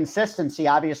seems like consistency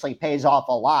obviously pays off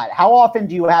a lot. How often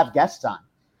do you have guests on?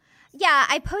 Yeah,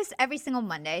 I post every single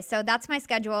Monday, so that's my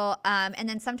schedule. And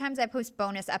then sometimes I post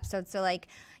bonus episodes. So like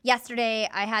yesterday,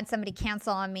 I had somebody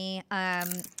cancel on me. I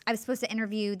was supposed to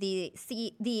interview the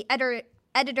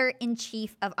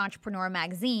editor-in-chief of Entrepreneur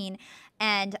Magazine,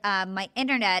 and my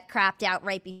internet crapped out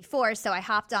right before, so I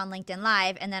hopped on LinkedIn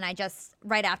Live, and then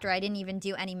right after, I didn't even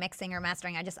do any mixing or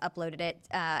mastering. I just uploaded it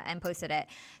and posted it.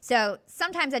 So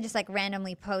sometimes I just like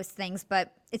randomly post things,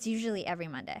 but it's usually every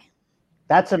Monday.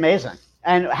 That's amazing.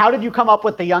 And how did you come up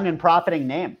with the Young and Profiting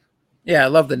name? Yeah, I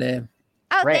love the name.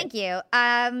 Oh, great. Thank you.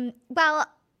 Well,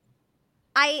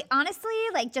 I honestly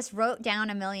like just wrote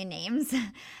down a million names.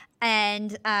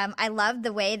 And I love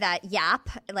the way that YAP,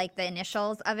 like the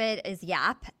initials of it is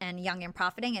YAP and Young and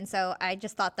Profiting. And so I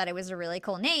just thought that it was a really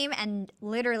cool name, and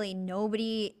literally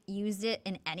nobody used it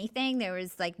in anything. There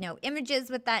was like no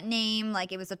images with that name.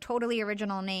 Like it was a totally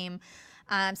original name.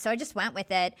 So I just went with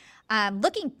it.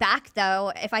 Looking back,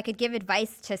 though, if I could give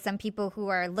advice to some people who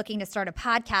are looking to start a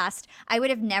podcast, I would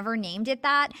have never named it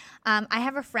that. I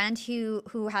have a friend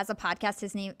who has a podcast.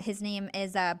 His name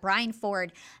is Brian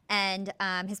Ford, and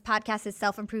his podcast is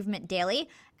Self Improvement Daily.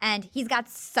 And he's got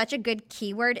such a good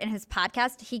keyword in his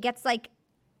podcast. He gets like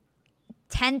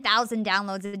 10,000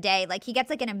 downloads a day. Like he gets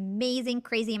like an amazing,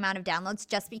 crazy amount of downloads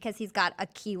just because he's got a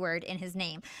keyword in his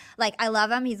name. Like I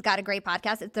love him. He's got a great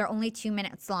podcast. They're only 2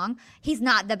 minutes long. He's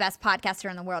not the best podcaster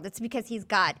in the world. It's because he's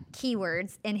got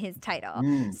keywords in his title.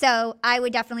 So I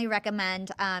would definitely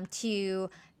recommend to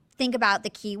think about the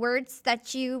keywords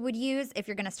that you would use if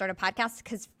you're going to start a podcast.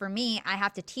 Because for me, I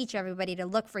have to teach everybody to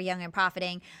look for Young and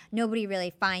Profiting. Nobody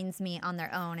really finds me on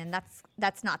their own, and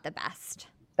that's not the best.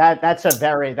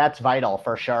 That's vital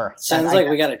for sure. Sounds like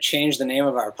we got to change the name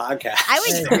of our podcast. I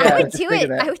would do it.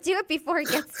 I would do it before it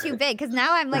gets too big, because now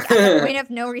I'm like at the point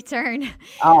of no return.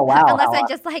 Oh wow!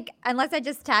 unless I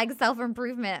just tag self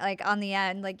improvement like on the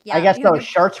end. Like yeah, I guess those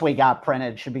shirts we got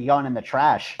printed should be going in the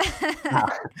trash.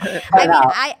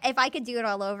 If I could do it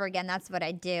all over again, that's what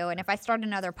I'd do. And if I start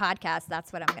another podcast,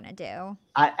 that's what I'm gonna do.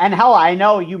 And Hella, I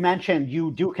know you mentioned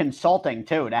you do consulting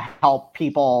too to help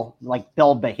people like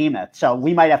build behemoths. So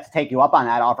we might have to take you up on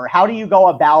that offer. How do you go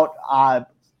about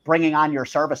bringing on your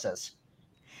services?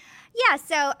 Yeah,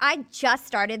 so I just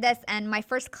started this, and my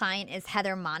first client is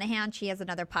Heather Monahan. She has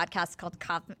another podcast called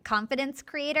Confidence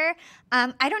Creator.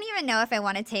 I don't even know if I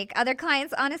want to take other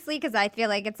clients, honestly, because I feel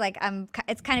like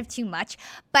it's kind of too much.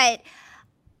 But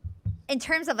in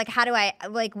terms of like, how do I,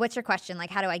 like, what's your question? Like,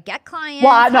 how do I get clients?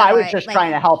 Well, no, I was just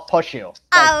trying to help push you.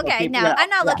 Oh, okay. No, I'm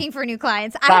not looking for new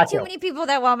clients. I have too many people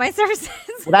that want my services.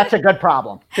 Well, that's a good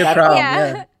problem.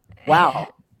 Yeah. Wow.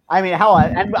 I mean,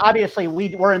 Hella, and obviously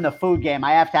we're in the food game.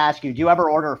 I have to ask you, do you ever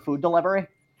order food delivery?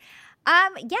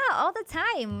 Yeah, all the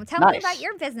time. Tell me about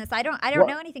your business. I don't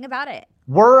know anything about it.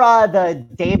 We're the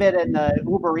David and the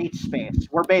Uber Eats space.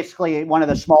 We're basically one of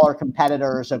the smaller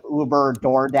competitors of Uber,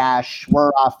 DoorDash.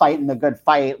 We're fighting the good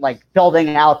fight, like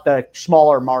building out the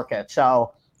smaller market.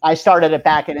 So I started it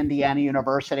back at Indiana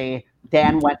University.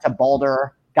 Dan went to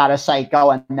Boulder, got a site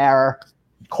going there.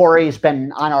 Corey's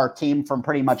been on our team from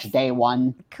pretty much day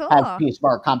one. Cool. As a piece of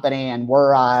our company, and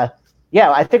we're I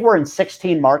think we're in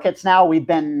 16 markets now. We've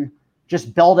been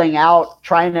just building out,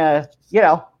 trying to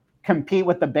compete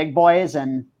with the big boys,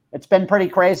 and it's been pretty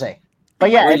crazy.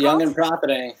 But yeah, it's Young and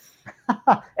Profiting.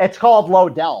 It's called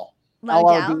Lodel.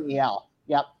 Lodel? Lodel.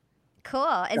 Yep.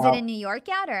 Cool. Is it in New York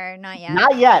yet, or not yet?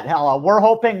 Not yet, Hella. We're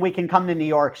hoping we can come to New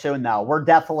York soon, though. We're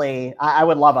definitely. I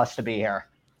would love us to be here.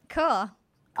 Cool.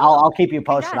 I'll keep you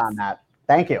posted on that.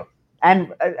 Thank you.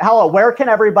 And Hella, where can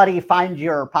everybody find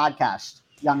your podcast?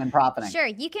 Young and Profiting? Sure.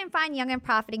 You can find Young and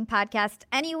Profiting podcast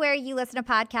anywhere you listen to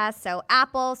podcasts. So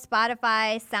Apple,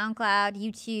 Spotify, SoundCloud,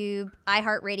 YouTube,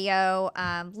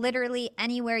 iHeartRadio, literally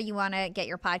anywhere you want to get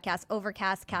your podcast,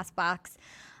 Overcast, CastBox.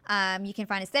 You can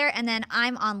find us there. And then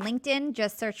I'm on LinkedIn.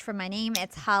 Just search for my name.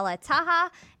 It's Hala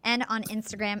Taha. And on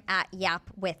Instagram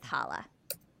 @YapWithHala.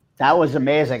 That was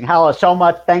amazing. Hala,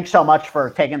 thanks so much for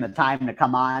taking the time to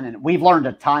come on. And we've learned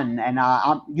a ton. And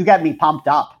you got me pumped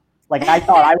up. Like, I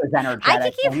thought I was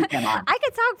energetic. I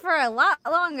could talk for a lot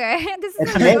longer. This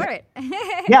is short.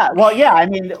 Yeah. I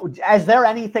mean, is there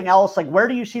anything else? Like, where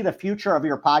do you see the future of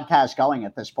your podcast going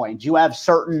at this point? Do you have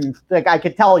certain, like, I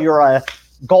could tell you're a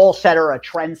goal setter, a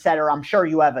trend setter. I'm sure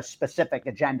you have a specific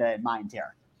agenda in mind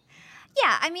here.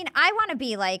 Yeah, I mean, I want to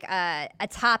be like a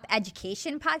top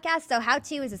education podcast. So How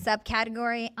To is a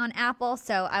subcategory on Apple.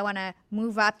 So I want to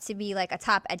move up to be like a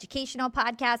top educational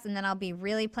podcast, and then I'll be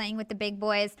really playing with the big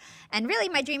boys. And really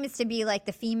my dream is to be like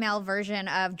the female version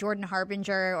of Jordan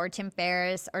Harbinger or Tim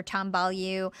Ferriss or Tom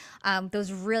Bilyeu,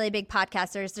 those really big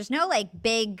podcasters. There's no like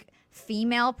big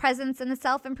female presence in the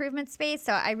self-improvement space.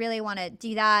 So I really want to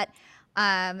do that.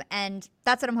 And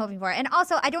that's what I'm hoping for. And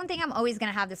also, I don't think I'm always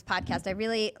going to have this podcast. I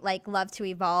really love to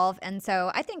evolve. And so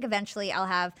I think eventually I'll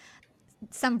have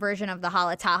some version of the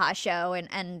Hala Taha show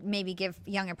and maybe give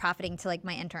Young and Profiting to like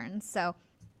my interns. So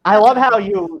I love how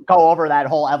you go over that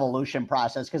whole evolution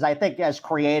process. Cause I think as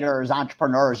creators,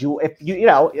 entrepreneurs, if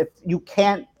you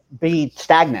can't be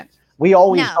stagnant, we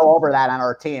always go over that on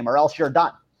our team or else you're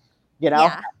done,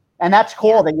 Yeah. And that's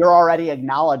cool that you're already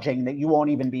acknowledging that you won't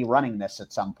even be running this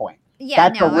at some point. Yeah,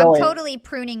 I'm totally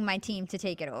pruning my team to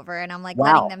take it over, and I'm letting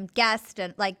them guest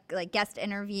and like guest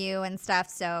interview and stuff,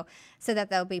 so that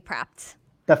they'll be prepped.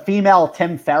 The female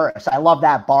Tim Ferriss, I love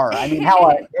that bar. I mean,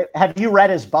 have you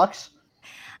read his books?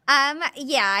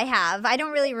 Yeah, I have. I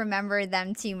don't really remember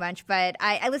them too much, but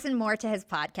I listen more to his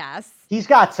podcasts. He's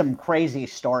got some crazy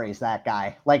stories. That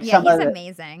guy, he's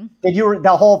amazing.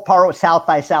 The whole part with South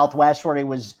by Southwest where he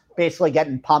was basically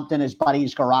getting pumped in his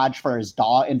buddy's garage for his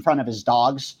dog in front of his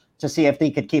dogs to see if he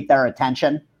could keep their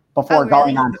attention before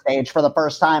going on stage for the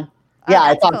first time.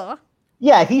 I thought, cool.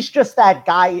 Yeah, he's just that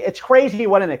guy. It's crazy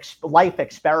what an life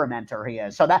experimenter he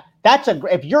is. So that's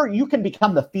if you can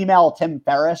become the female Tim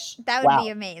Ferriss. That would be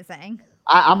amazing.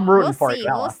 I'm rooting for you.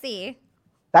 We'll see.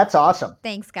 That's awesome.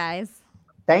 Thanks, guys.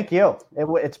 Thank you.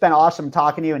 It's been awesome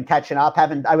talking to you and catching up.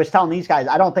 I was telling these guys,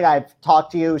 I don't think I've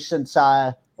talked to you since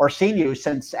or seen you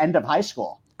since end of high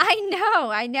school.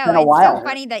 I know. It's so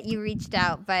funny that you reached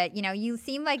out, but you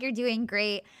seem like you're doing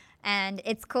great, and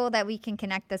it's cool that we can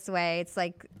connect this way. It's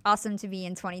like awesome to be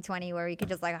in 2020 where we could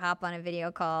just like hop on a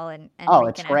video call and reconnect.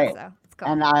 It's great. So it's cool.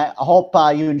 And I hope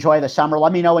you enjoy the summer.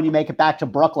 Let me know when you make it back to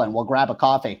Brooklyn. We'll grab a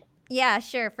coffee. Yeah,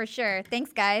 sure, for sure.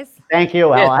 Thanks, guys. Thank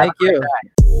you. Yeah, thank you.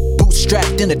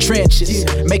 Bootstrapped in the trenches,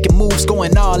 making moves,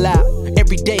 going all out.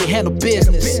 Every day handle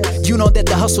business. You know that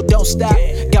the hustle don't stop.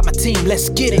 Got my team, let's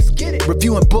get it.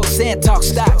 Reviewing books and talk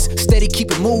stocks. Steady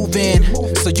keep it moving.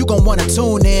 So you gon' wanna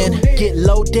tune in. Get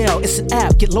Lodell, it's an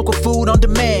app. Get local food on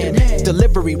demand.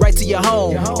 Delivery right to your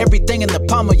home. Everything in the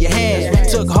palm of your hand.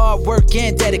 Took hard work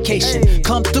and dedication.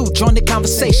 Come through, join the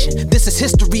conversation. This is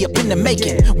history up in the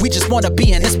making. We just wanna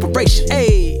be an inspiration.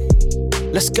 Hey,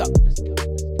 let's go.